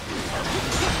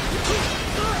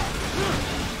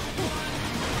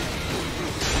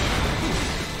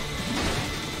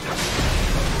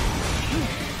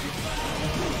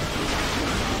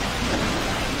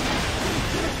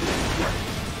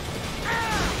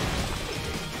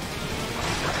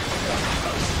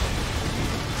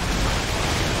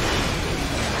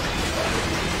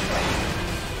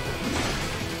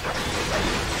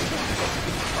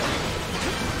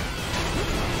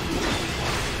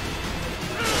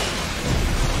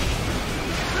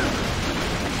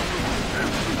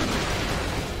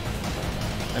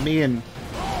 Let me in. Get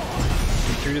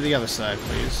through to the other side,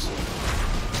 please.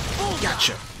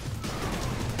 Gotcha.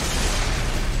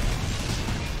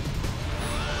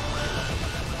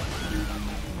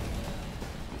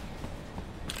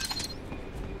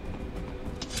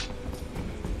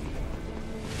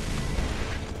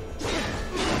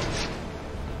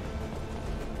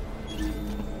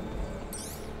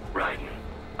 Raiden,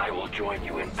 I will join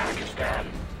you in Pakistan.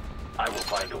 I will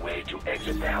find a way to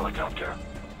exit the helicopter.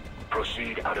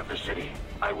 Proceed out of the city.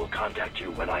 I will contact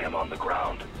you when I am on the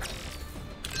ground.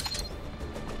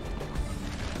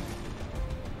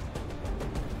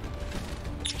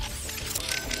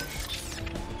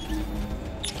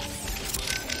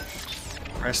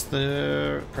 Press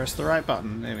the right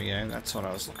button. There we go. That's what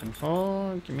I was looking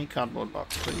for. Give me cardboard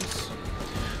box, please.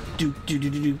 Do do do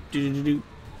do do do do do.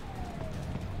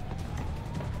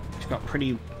 He's got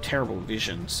pretty terrible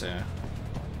vision, so.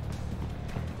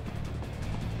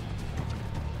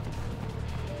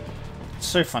 It's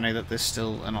so funny that there's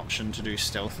still an option to do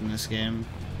stealth in this game.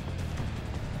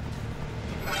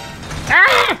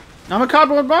 Ah! I'm a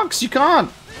cardboard box. You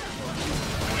can't.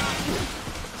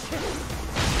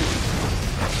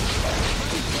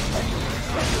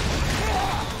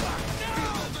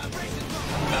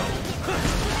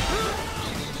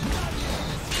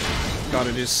 God,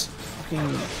 it is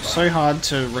fucking so hard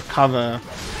to recover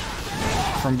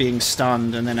from being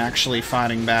stunned and then actually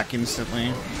fighting back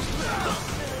instantly.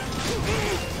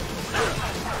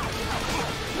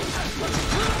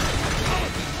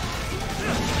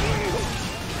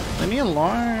 Leave me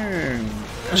alone.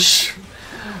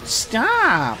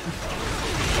 Stop.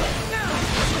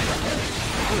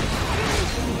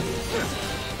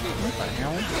 What the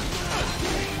hell?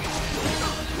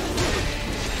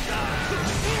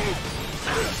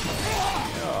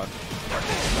 God.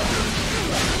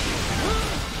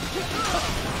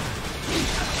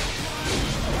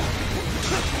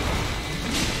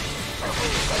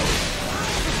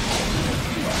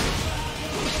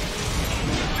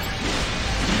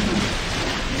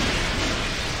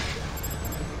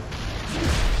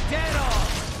 Dead off.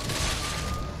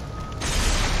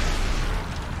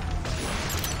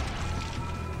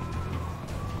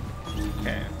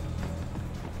 Okay.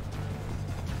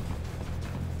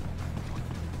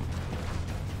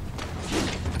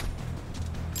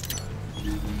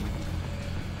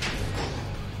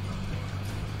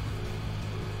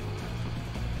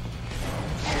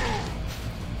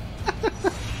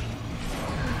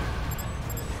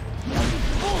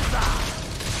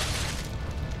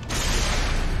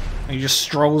 He just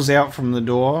strolls out from the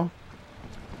door.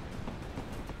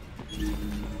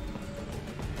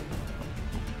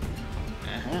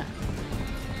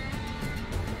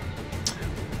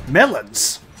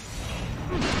 Melons.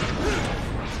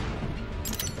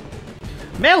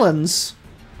 Melons.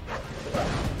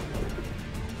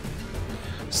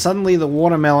 Suddenly, the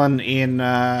watermelon in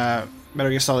Metal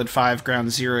Gear Solid 5 Ground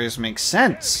Zeroes makes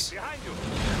sense.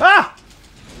 Ah!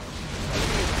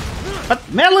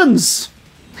 But melons!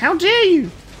 How dare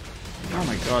you! Oh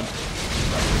my god.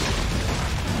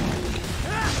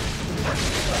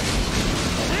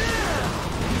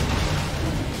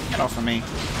 Get off of me.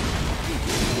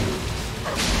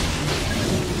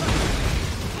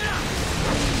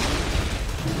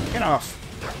 Get off.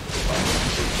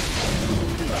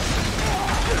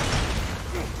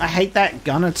 I hate that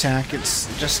gun attack. It's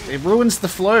just, it ruins the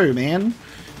flow, man.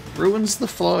 Ruins the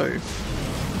flow.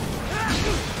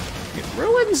 It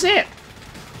ruins it.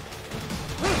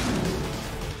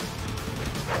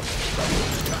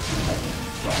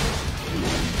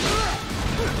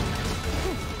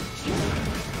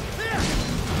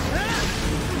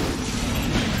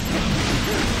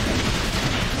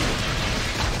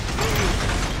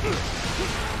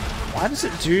 Why does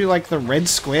it do like the red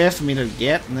square for me to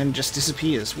get and then just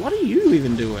disappears? What are you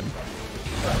even doing?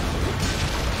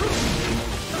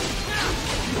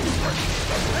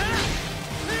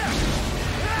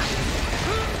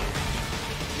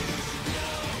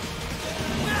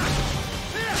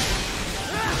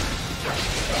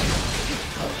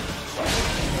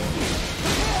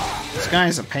 This guy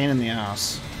is a pain in the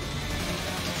ass.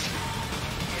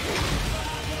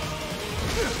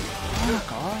 Oh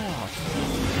god.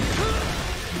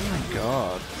 Oh my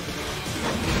god.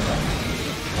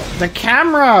 The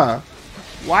camera!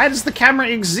 Why does the camera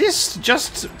exist?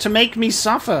 Just to make me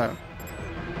suffer.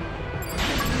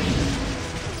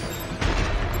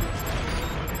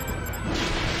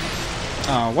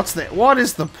 Oh, what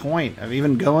is the point of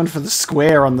even going for the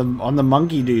square on the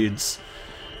monkey dudes?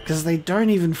 Because they don't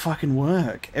even fucking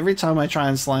work. Every time I try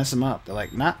and slice them up, they're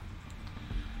like, nah.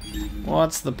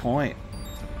 What's the point?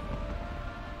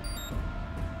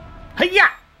 Hiya!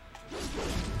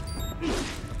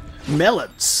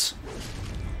 Melons.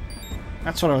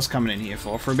 That's what I was coming in here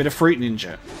for a bit of Fruit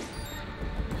Ninja.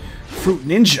 Fruit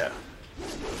Ninja.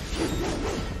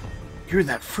 You're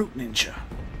that Fruit Ninja.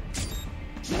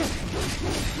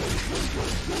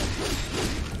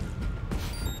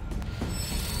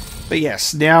 But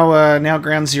yes, now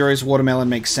Ground Zero's watermelon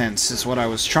makes sense, is what I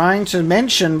was trying to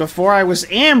mention before I was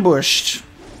ambushed.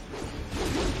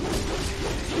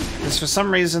 Because for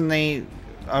some reason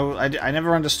I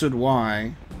never understood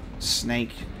why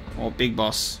Snake, or Big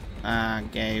Boss,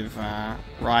 gave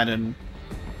Raiden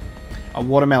a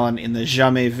watermelon in the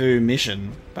Jamais Vu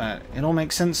mission, but it all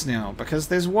makes sense now, because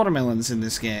there's watermelons in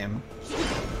this game.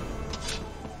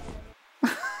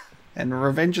 And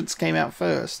Revengeance came out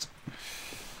first.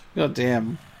 God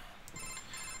damn.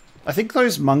 I think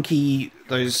those monkey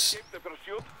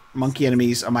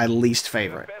enemies are my least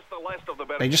favorite.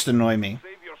 They just annoy me.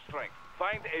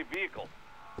 Find a vehicle.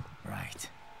 Right.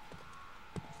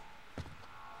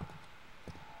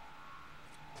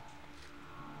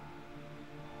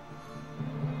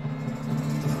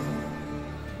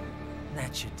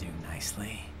 That should do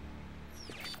nicely.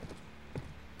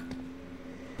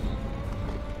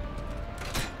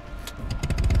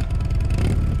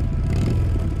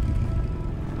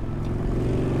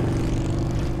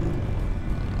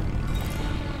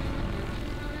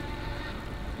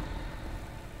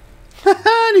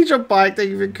 Need your bike, thank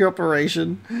you for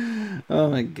cooperation. Oh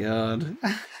my god.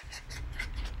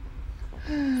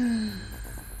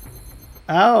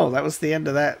 Oh, that was the end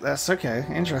of that. That's okay,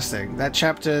 interesting. That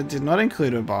chapter did not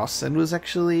include a boss and was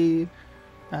actually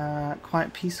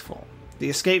quite peaceful. The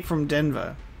escape from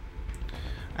Denver.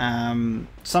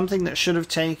 Something that should have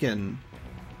taken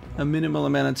a minimal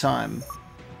amount of time.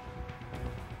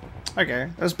 Okay,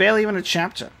 that was barely even a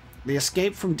chapter. The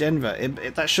escape from Denver.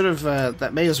 That should have.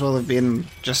 That may as well have been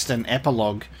just an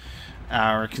epilogue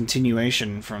or a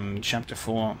continuation from chapter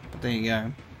 4. But there you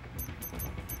go.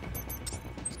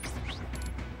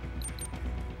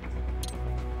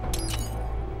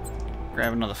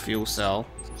 Grab another fuel cell.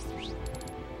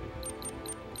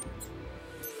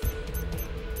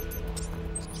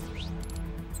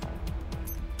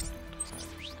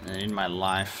 And in my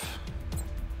life,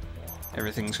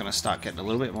 everything's going to start getting a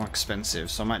little bit more expensive,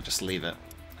 so I might just leave it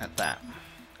at that.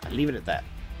 I leave it at that.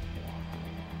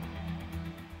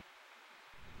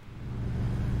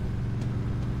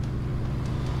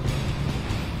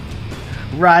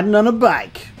 Riding on a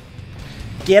bike.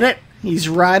 Get it? He's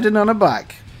riding on a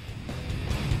bike.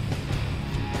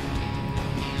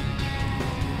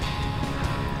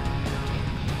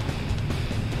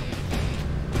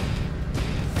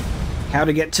 How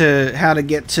to get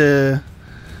to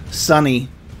Sunny,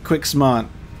 quick smart.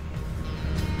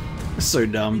 So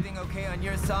dumb. Everything okay on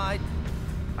your side?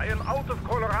 I am out of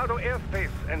Colorado airspace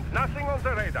and nothing on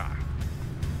the radar.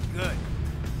 Good.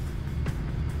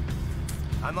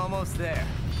 I'm almost there.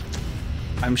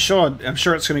 I'm sure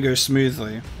it's gonna go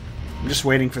smoothly. I'm just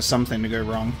waiting for something to go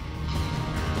wrong.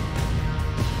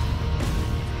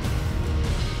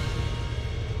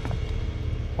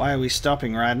 Why are we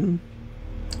stopping, Raiden?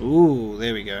 Ooh,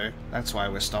 there we go. That's why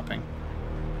we're stopping.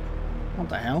 What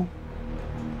the hell?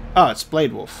 Oh, it's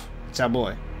Blade Wolf. It's our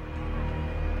boy.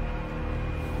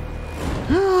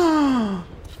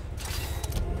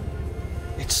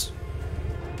 It's...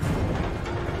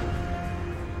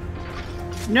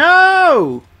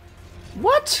 No!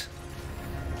 What?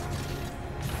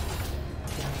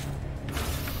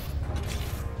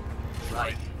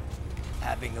 Right.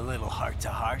 Having a little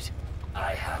heart-to-heart?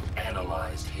 I have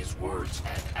analyzed his words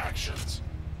and actions.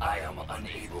 I am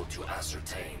unable to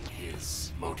ascertain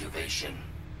his motivation.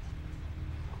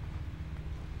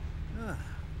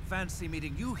 Fancy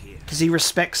meeting you here. Because he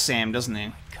respects Sam, doesn't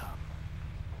he? Come.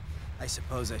 I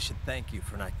suppose I should thank you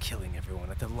for not killing everyone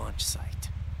at the launch site.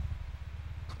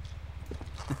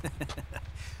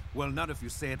 Well, not if you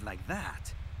say it like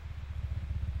that.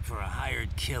 For a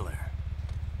hired killer,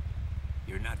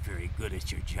 you're not very good at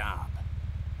your job.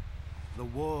 The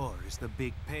war is the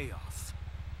big payoff.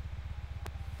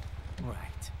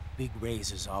 Right. Big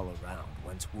raises all around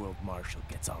once World Marshal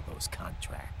gets all those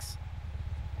contracts.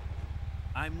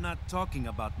 I'm not talking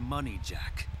about money,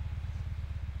 Jack.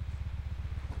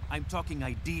 I'm talking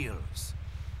ideals.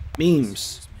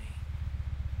 Memes.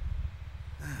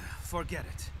 Forget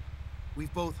it.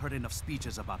 We've both heard enough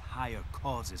speeches about higher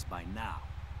causes by now.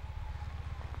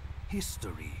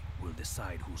 History will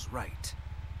decide who's right.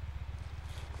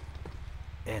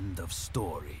 End of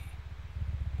story.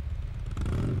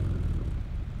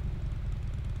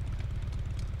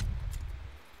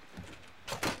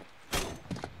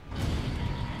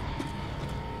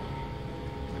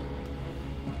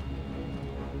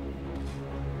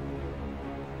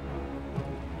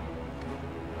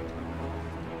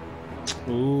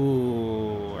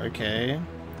 Ooh, okay.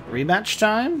 Rematch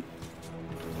time?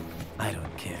 I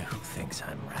don't care who thinks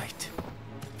I'm right.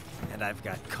 And I've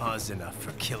got cause enough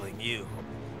for killing you.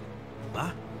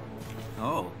 What?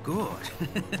 Oh, good.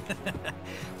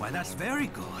 Why, that's very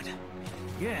good.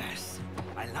 Yes,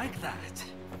 I like that.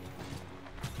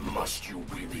 Must you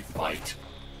really fight?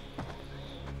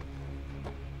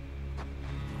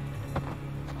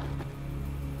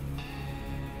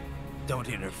 Don't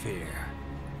interfere.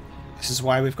 This is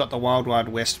why we've got the Wild Wild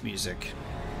West music.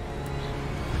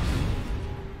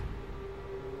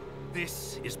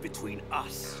 This is between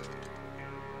us.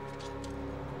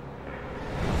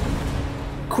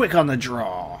 Quick on the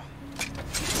draw.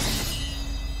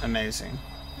 Amazing.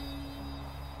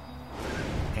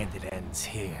 And it ends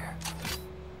here.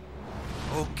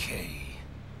 Okay.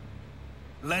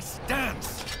 Let's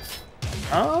dance!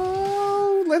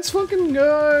 Oh, let's fucking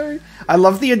go. I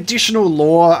love the additional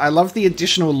lore. I love the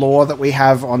additional lore that we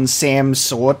have on Sam's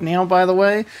sword now, by the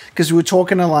way. Because we were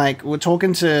talking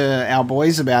to our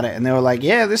boys about it, and they were like,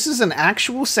 yeah, this is an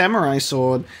actual samurai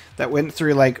sword that went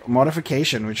through like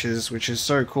modification, which is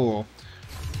so cool.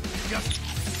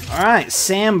 Alright,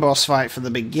 Sam boss fight for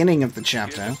the beginning of the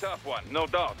chapter. It's a tough one, no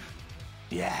doubt.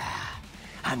 Yeah,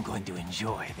 I'm going to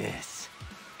enjoy this.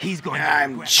 He's going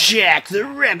I'm to Jack the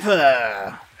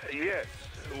Ripper! Yes,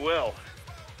 well,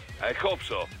 I hope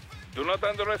so. Do not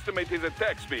underestimate his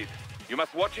attack speed. You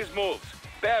must watch his moves.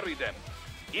 Parry them.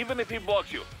 Even if he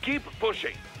blocks you, keep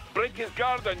pushing. Break his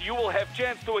guard and you will have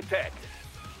chance to attack.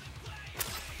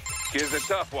 Here's a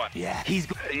tough one. Yeah, he's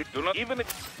You do not even...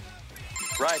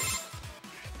 Right.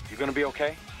 You gonna be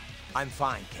okay? I'm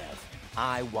fine, Kev.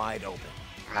 Eye wide open.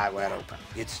 Eye wide open.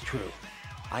 It's true.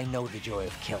 I know the joy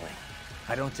of killing.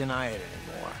 I don't deny it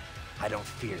anymore. I don't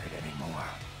fear it anymore.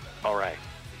 All right.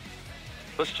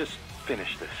 Let's just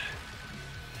finish this.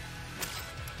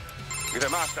 With a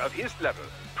master of his level,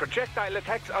 projectile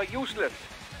attacks are useless.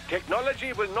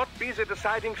 Technology will not be the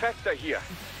deciding factor here.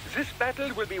 This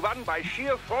battle will be won by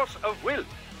sheer force of will.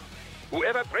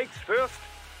 Whoever breaks first,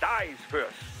 dies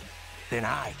first. Then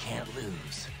I can't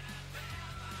lose.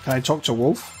 Can I talk to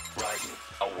Wolf? Raiden,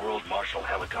 a World Marshal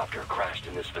helicopter crashed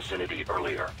in this vicinity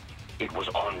earlier. It was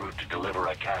en route to deliver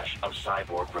a cache of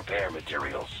cyborg repair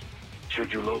materials.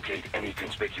 Should you locate any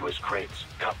conspicuous crates,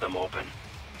 cut them open.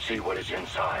 See what is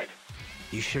inside.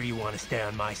 You sure you want to stay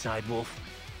on my side, Wolf?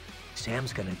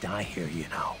 Sam's gonna die here, you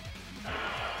know.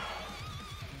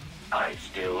 I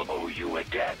still owe you a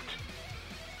debt.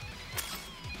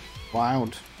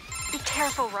 Wild. Be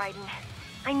careful, Raiden.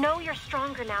 I know you're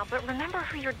stronger now, but remember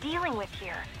who you're dealing with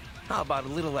here. How about a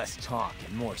little less talk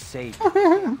and more save,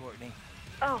 Courtney?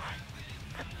 Oh,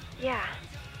 yeah.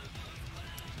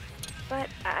 But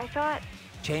I thought...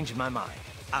 Changed my mind.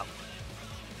 Out.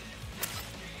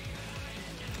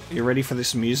 You ready for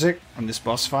this music and this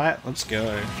boss fight? Let's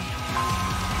go.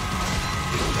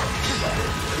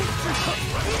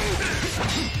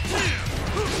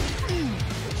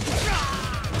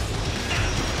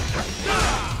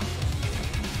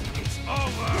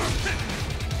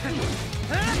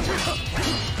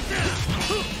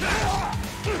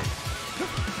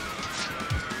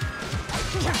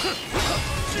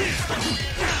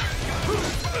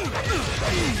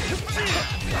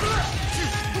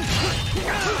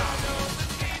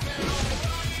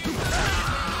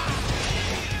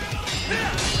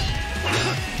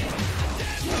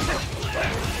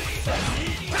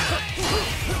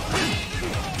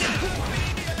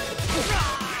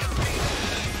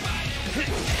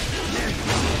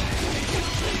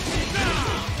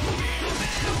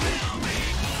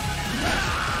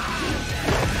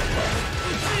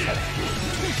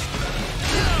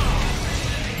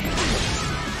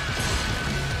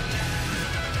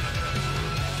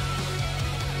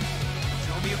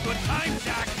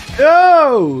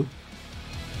 No!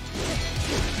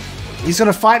 He's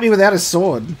gonna fight me without a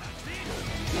sword.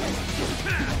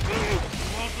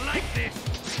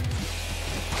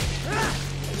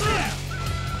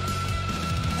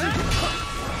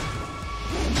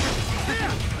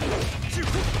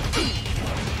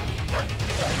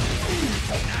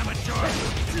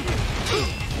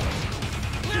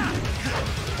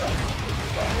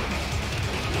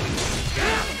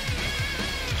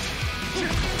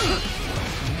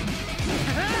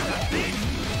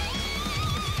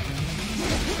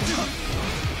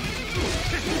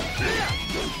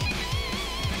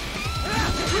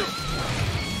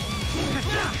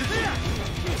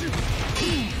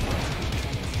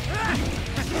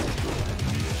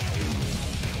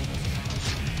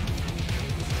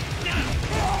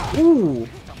 Ooh.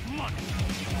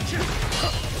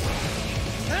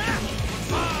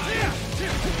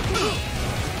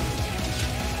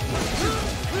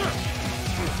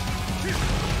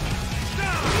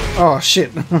 Oh shit.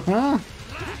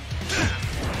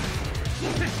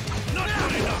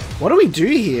 What do we do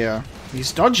here?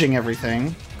 He's dodging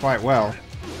everything quite well.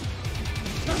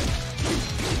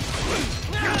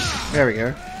 There we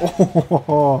go.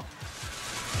 Oh.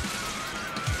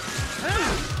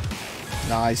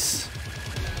 Nice.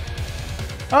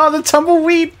 Oh, the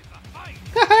tumbleweed!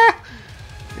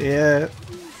 Yeah.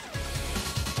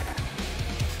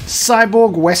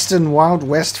 Cyborg Western Wild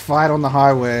West fight on the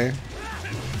highway.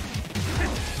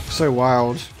 So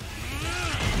wild.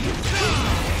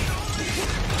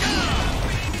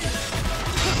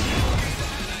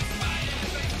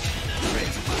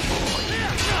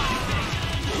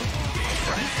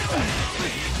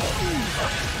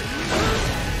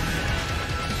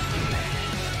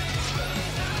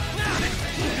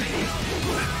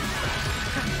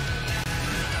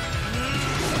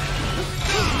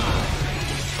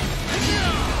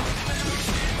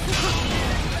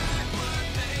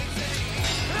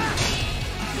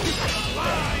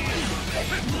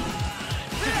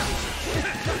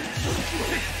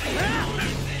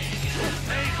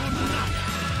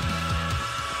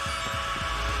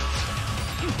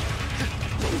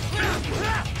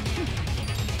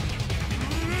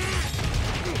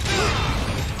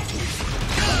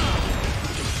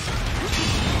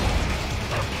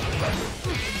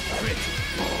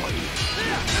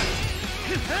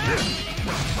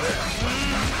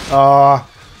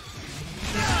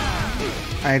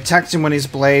 I attacked him when his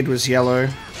blade was yellow.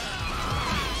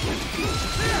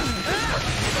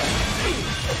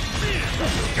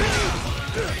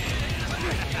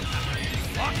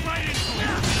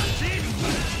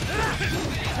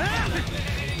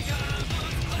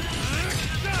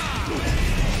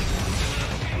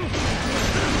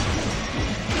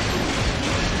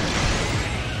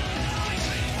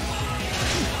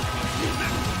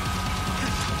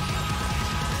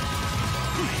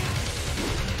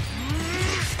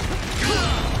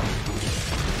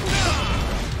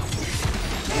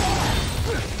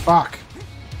 Fuck.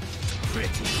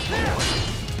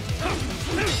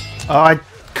 Oh, I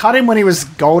cut him when he was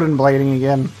golden blading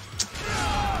again.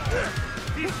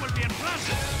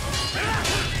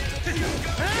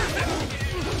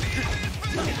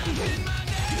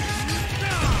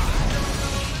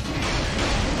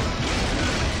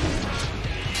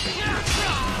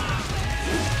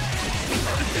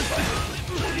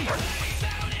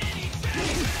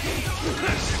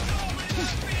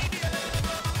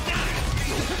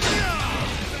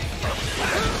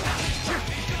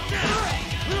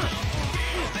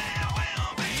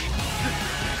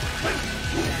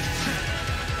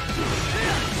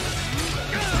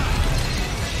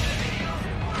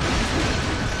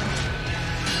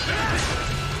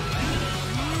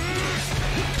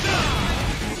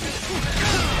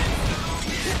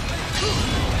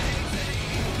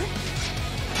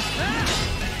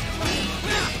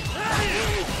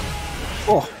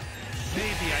 Oh.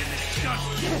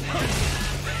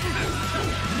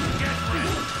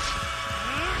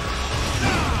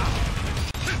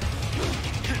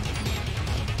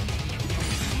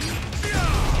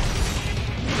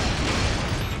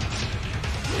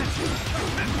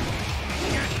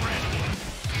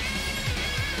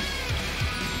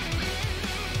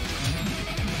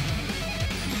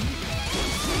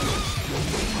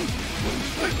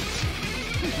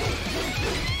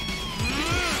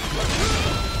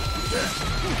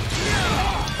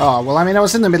 Oh, well, I mean, I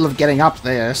was in the middle of getting up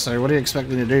there, so what do you expect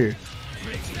me to do?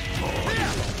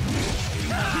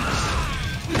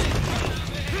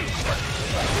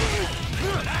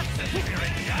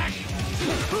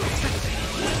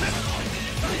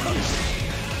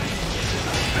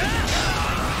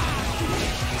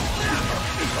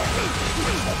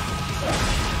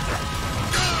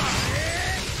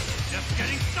 Just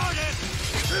getting started!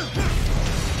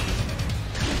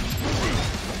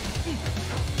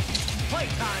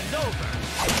 Playtime's over!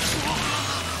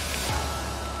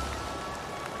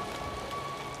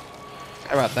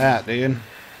 How about that, dude?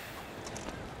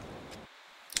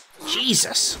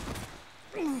 Jesus!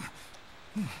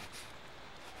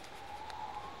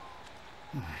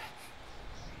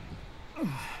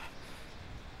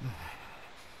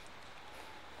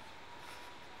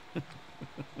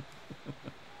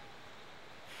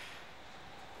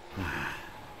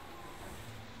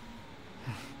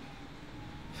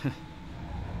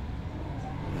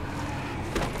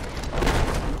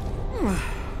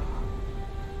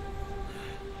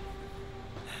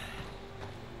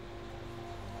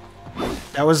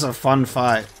 That was a fun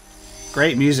fight.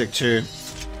 Great music too.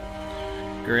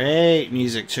 Great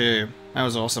music too. That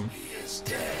was awesome. He is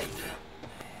dead.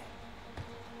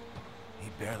 He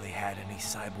barely had any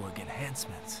cyborg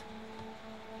enhancements.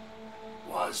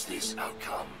 Was this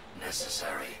outcome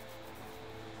necessary?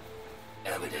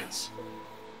 Evidence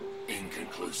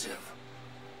inconclusive.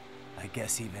 I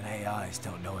guess even AIs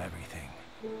don't know everything.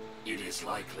 It is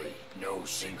likely no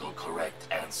single correct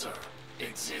answer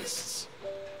exists.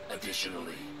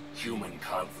 Additionally, human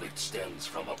conflict stems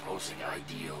from opposing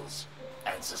ideals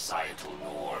and societal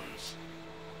norms.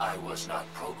 I was not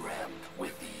programmed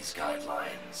with these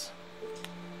guidelines.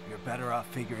 You're better off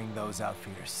figuring those out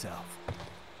for yourself.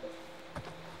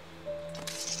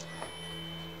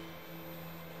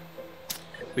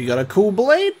 We got a cool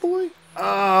blade, boy.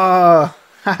 Haha.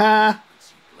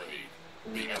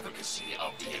 Blade. The efficacy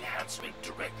of the enhancement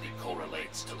directly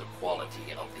correlates to the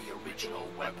quality of the original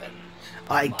weapon.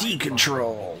 ID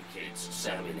control. Indicates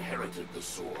Sam inherited the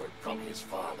sword from his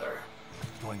father.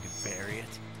 Going to bury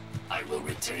it? I will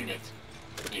retain it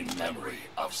in memory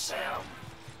of Sam.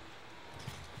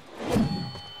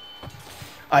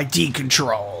 ID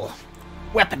control.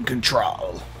 Weapon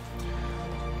control.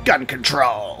 Gun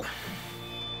control.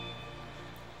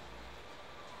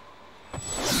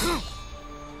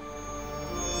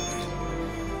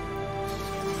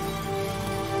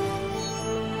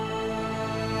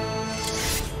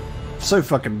 So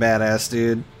fucking badass,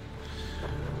 dude.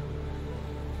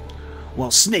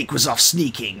 While Snake was off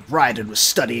sneaking, Raiden was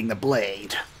studying the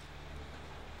blade.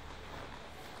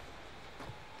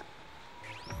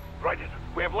 Raiden,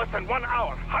 We have less than 1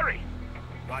 hour. Hurry!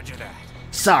 Roger that.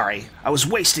 Sorry, I was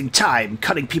wasting time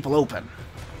cutting people open.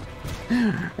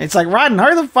 It's like, Raiden,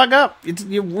 hurry the fuck up.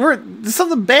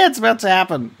 Something bad's about to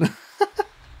happen.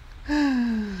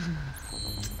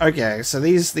 Okay, so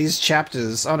these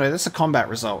chapters... Oh no, that's a combat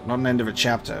result, not an end of a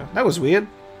chapter. That was weird.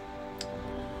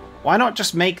 Why not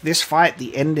just make this fight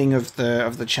the ending of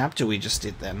the chapter we just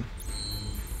did then?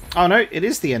 Oh no, it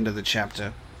is the end of the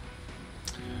chapter.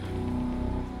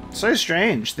 So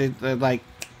strange. They're like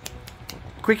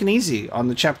quick and easy on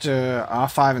the chapter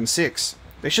R5 and 6.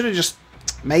 They should have just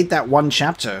made that one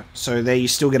chapter so there you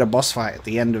still get a boss fight at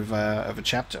the end of a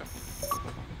chapter.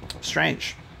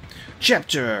 Strange.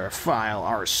 Chapter file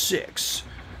R6.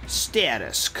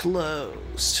 Status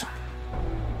closed.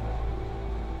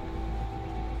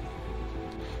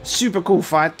 Super cool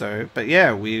fight though, but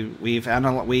yeah, we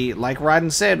like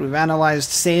Raiden said, we've analyzed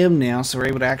Sam now, so we're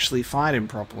able to actually fight him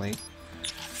properly,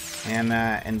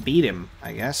 and beat him,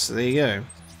 I guess. So there you go.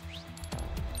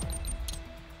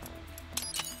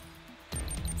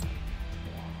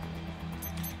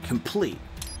 Complete.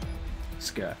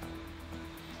 Let's go.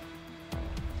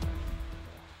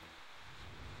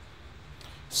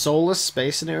 Solar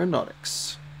Space and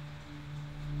Aeronautics.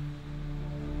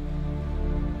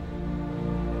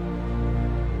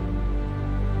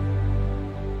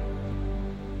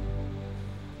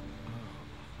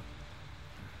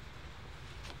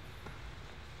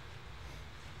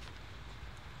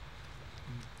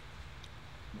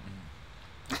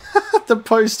 The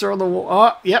poster on the wall.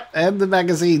 Oh, yep, and the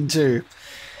magazine too.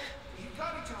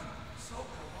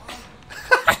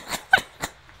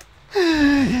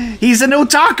 He's an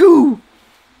otaku!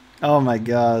 Oh my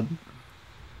god.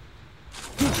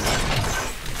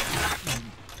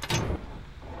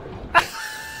 Are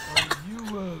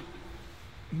you,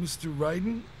 Mr.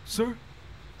 Raiden, sir?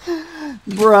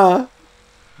 Bruh.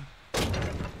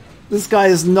 This guy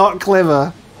is not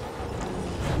clever.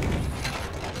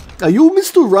 Are you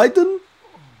Mr. Raiden?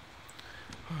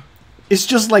 It's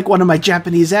just like one of my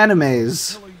Japanese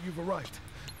animes. Tell her you've arrived.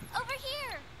 Over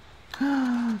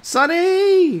here!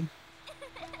 Sonny!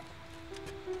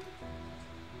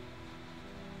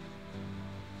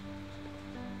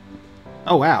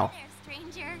 Oh wow. There,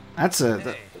 stranger. That's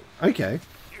okay.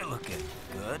 You're looking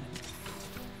good.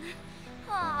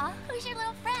 Aw, who's your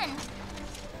little friend?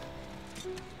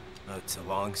 Oh, it's a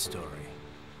long story.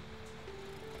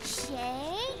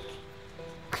 Shay?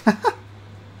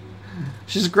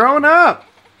 She's growing up.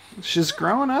 She's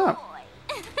growing up.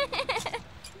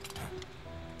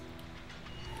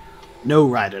 No,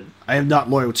 Raiden. I am not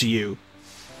loyal to you.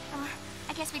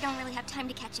 I guess we don't really have time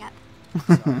to catch up.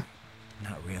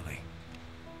 Not really.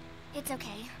 It's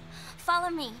okay. Follow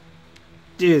me.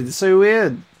 Dude, it's so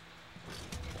weird.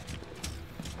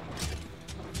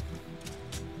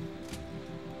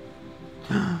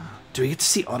 Do we get to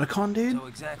see Otacon, dude? So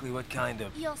exactly what kind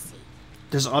of... You'll see.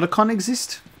 Does Otacon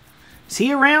exist? Is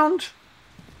he around?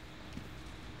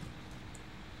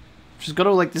 She's got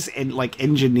all like this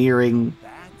engineering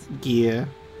gear.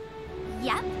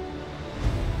 Yep.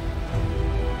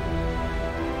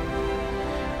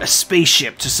 A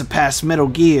spaceship to surpass Metal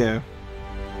Gear.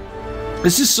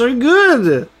 This is so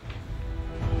good.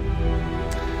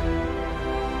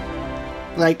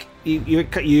 Like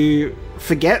you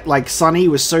forget like Sonny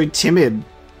was so timid.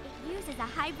 It uses a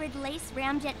hybrid lace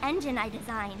ramjet engine I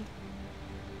designed.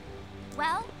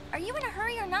 Well, are you in a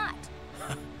hurry or not?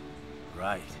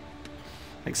 Right.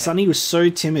 Like Sonny was so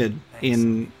timid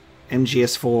in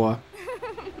MGS4.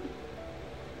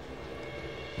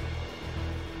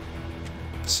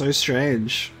 So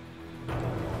strange.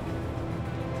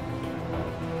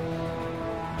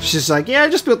 She's like, yeah, I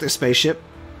just built this spaceship.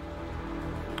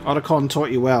 Otacon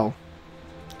taught you well.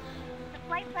 The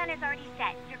flight plan is already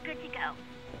set. You're good to go.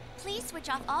 Please switch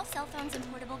off all cell phones and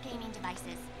portable gaming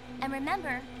devices. And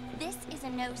remember, this is a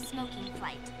no-smoking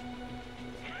flight.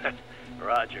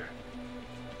 Roger.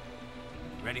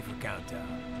 Ready for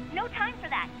countdown. No time for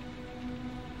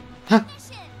that.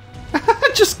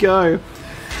 Just go.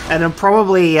 And then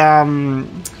probably,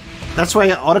 that's why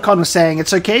Otacon was saying,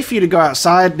 it's okay for you to go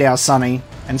outside now, Sonny.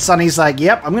 And Sonny's like,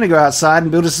 yep, I'm gonna go outside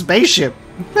and build a spaceship.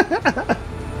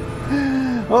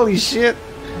 Holy shit.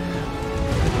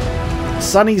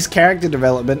 Sonny's character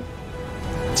development.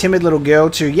 Timid little girl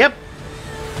to, yep,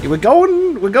 we're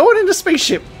going into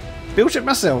spaceship. Built it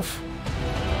myself.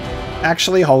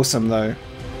 Actually wholesome though.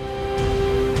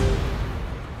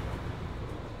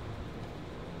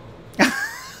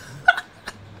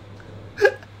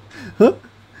 Huh?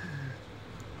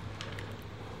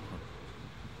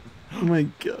 Oh my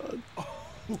god.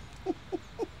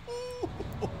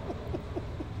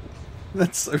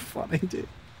 That's so funny, dude.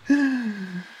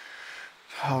 Oh,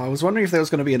 I was wondering if there was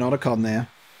going to be an Otacon there.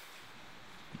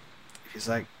 He's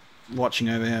like watching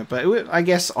over here. But I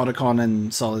guess Otacon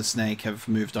and Solid Snake have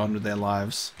moved on with their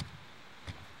lives.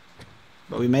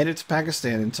 But we made it to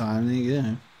Pakistan in time. There you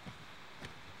go.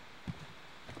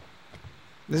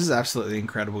 This is absolutely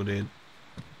incredible, dude.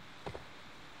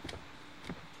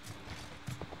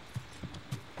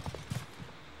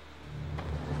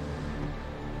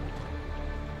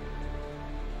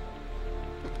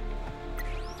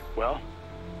 Well,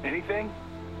 anything?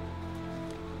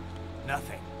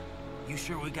 Nothing. You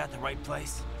sure we got the right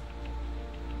place?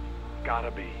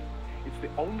 Gotta be. It's the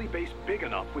only base big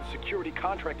enough with security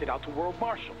contracted out to World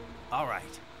Marshal. All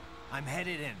right. I'm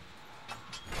headed in.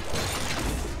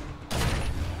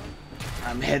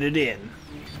 I'm headed in.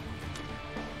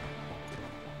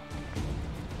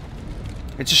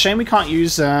 It's a shame we can't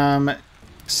use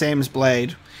Sam's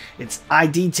blade. It's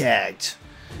ID tagged.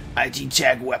 ID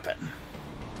tag weapon.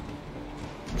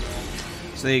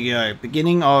 So there you go.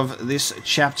 Beginning of this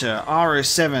chapter,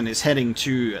 R07 is heading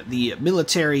to the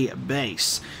military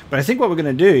base. But I think what we're going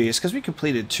to do is, because we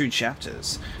completed 2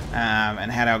 chapters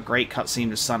and had our great cutscene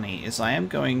with Sunny, is I am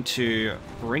going to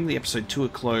bring the episode to a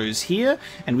close here,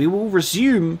 and we will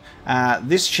resume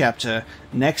this chapter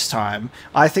next time.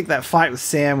 I think that fight with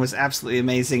Sam was absolutely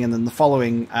amazing, and then the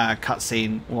following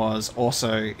cutscene was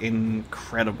also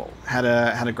incredible. Had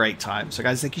a great time. So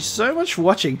guys, thank you so much for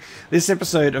watching this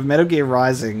episode of Metal Gear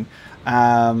Rising.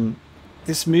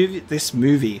 This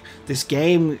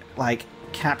game like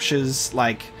captures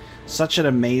like such an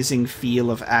amazing feel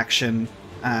of action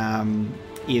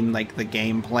in like the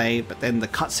gameplay, but then the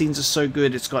cutscenes are so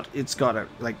good. It's got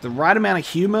like the right amount of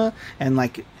humor and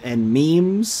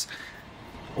memes.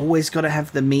 Always got to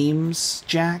have the memes,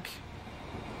 Jack.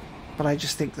 But I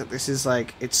just think that this is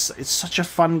like it's such a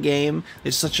fun game.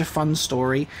 It's such a fun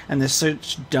story, and there's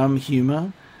such dumb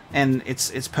humor, and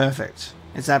it's perfect.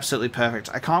 It's absolutely perfect.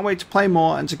 I can't wait to play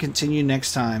more and to continue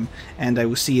next time, and I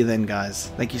will see you then, guys.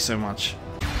 Thank you so much.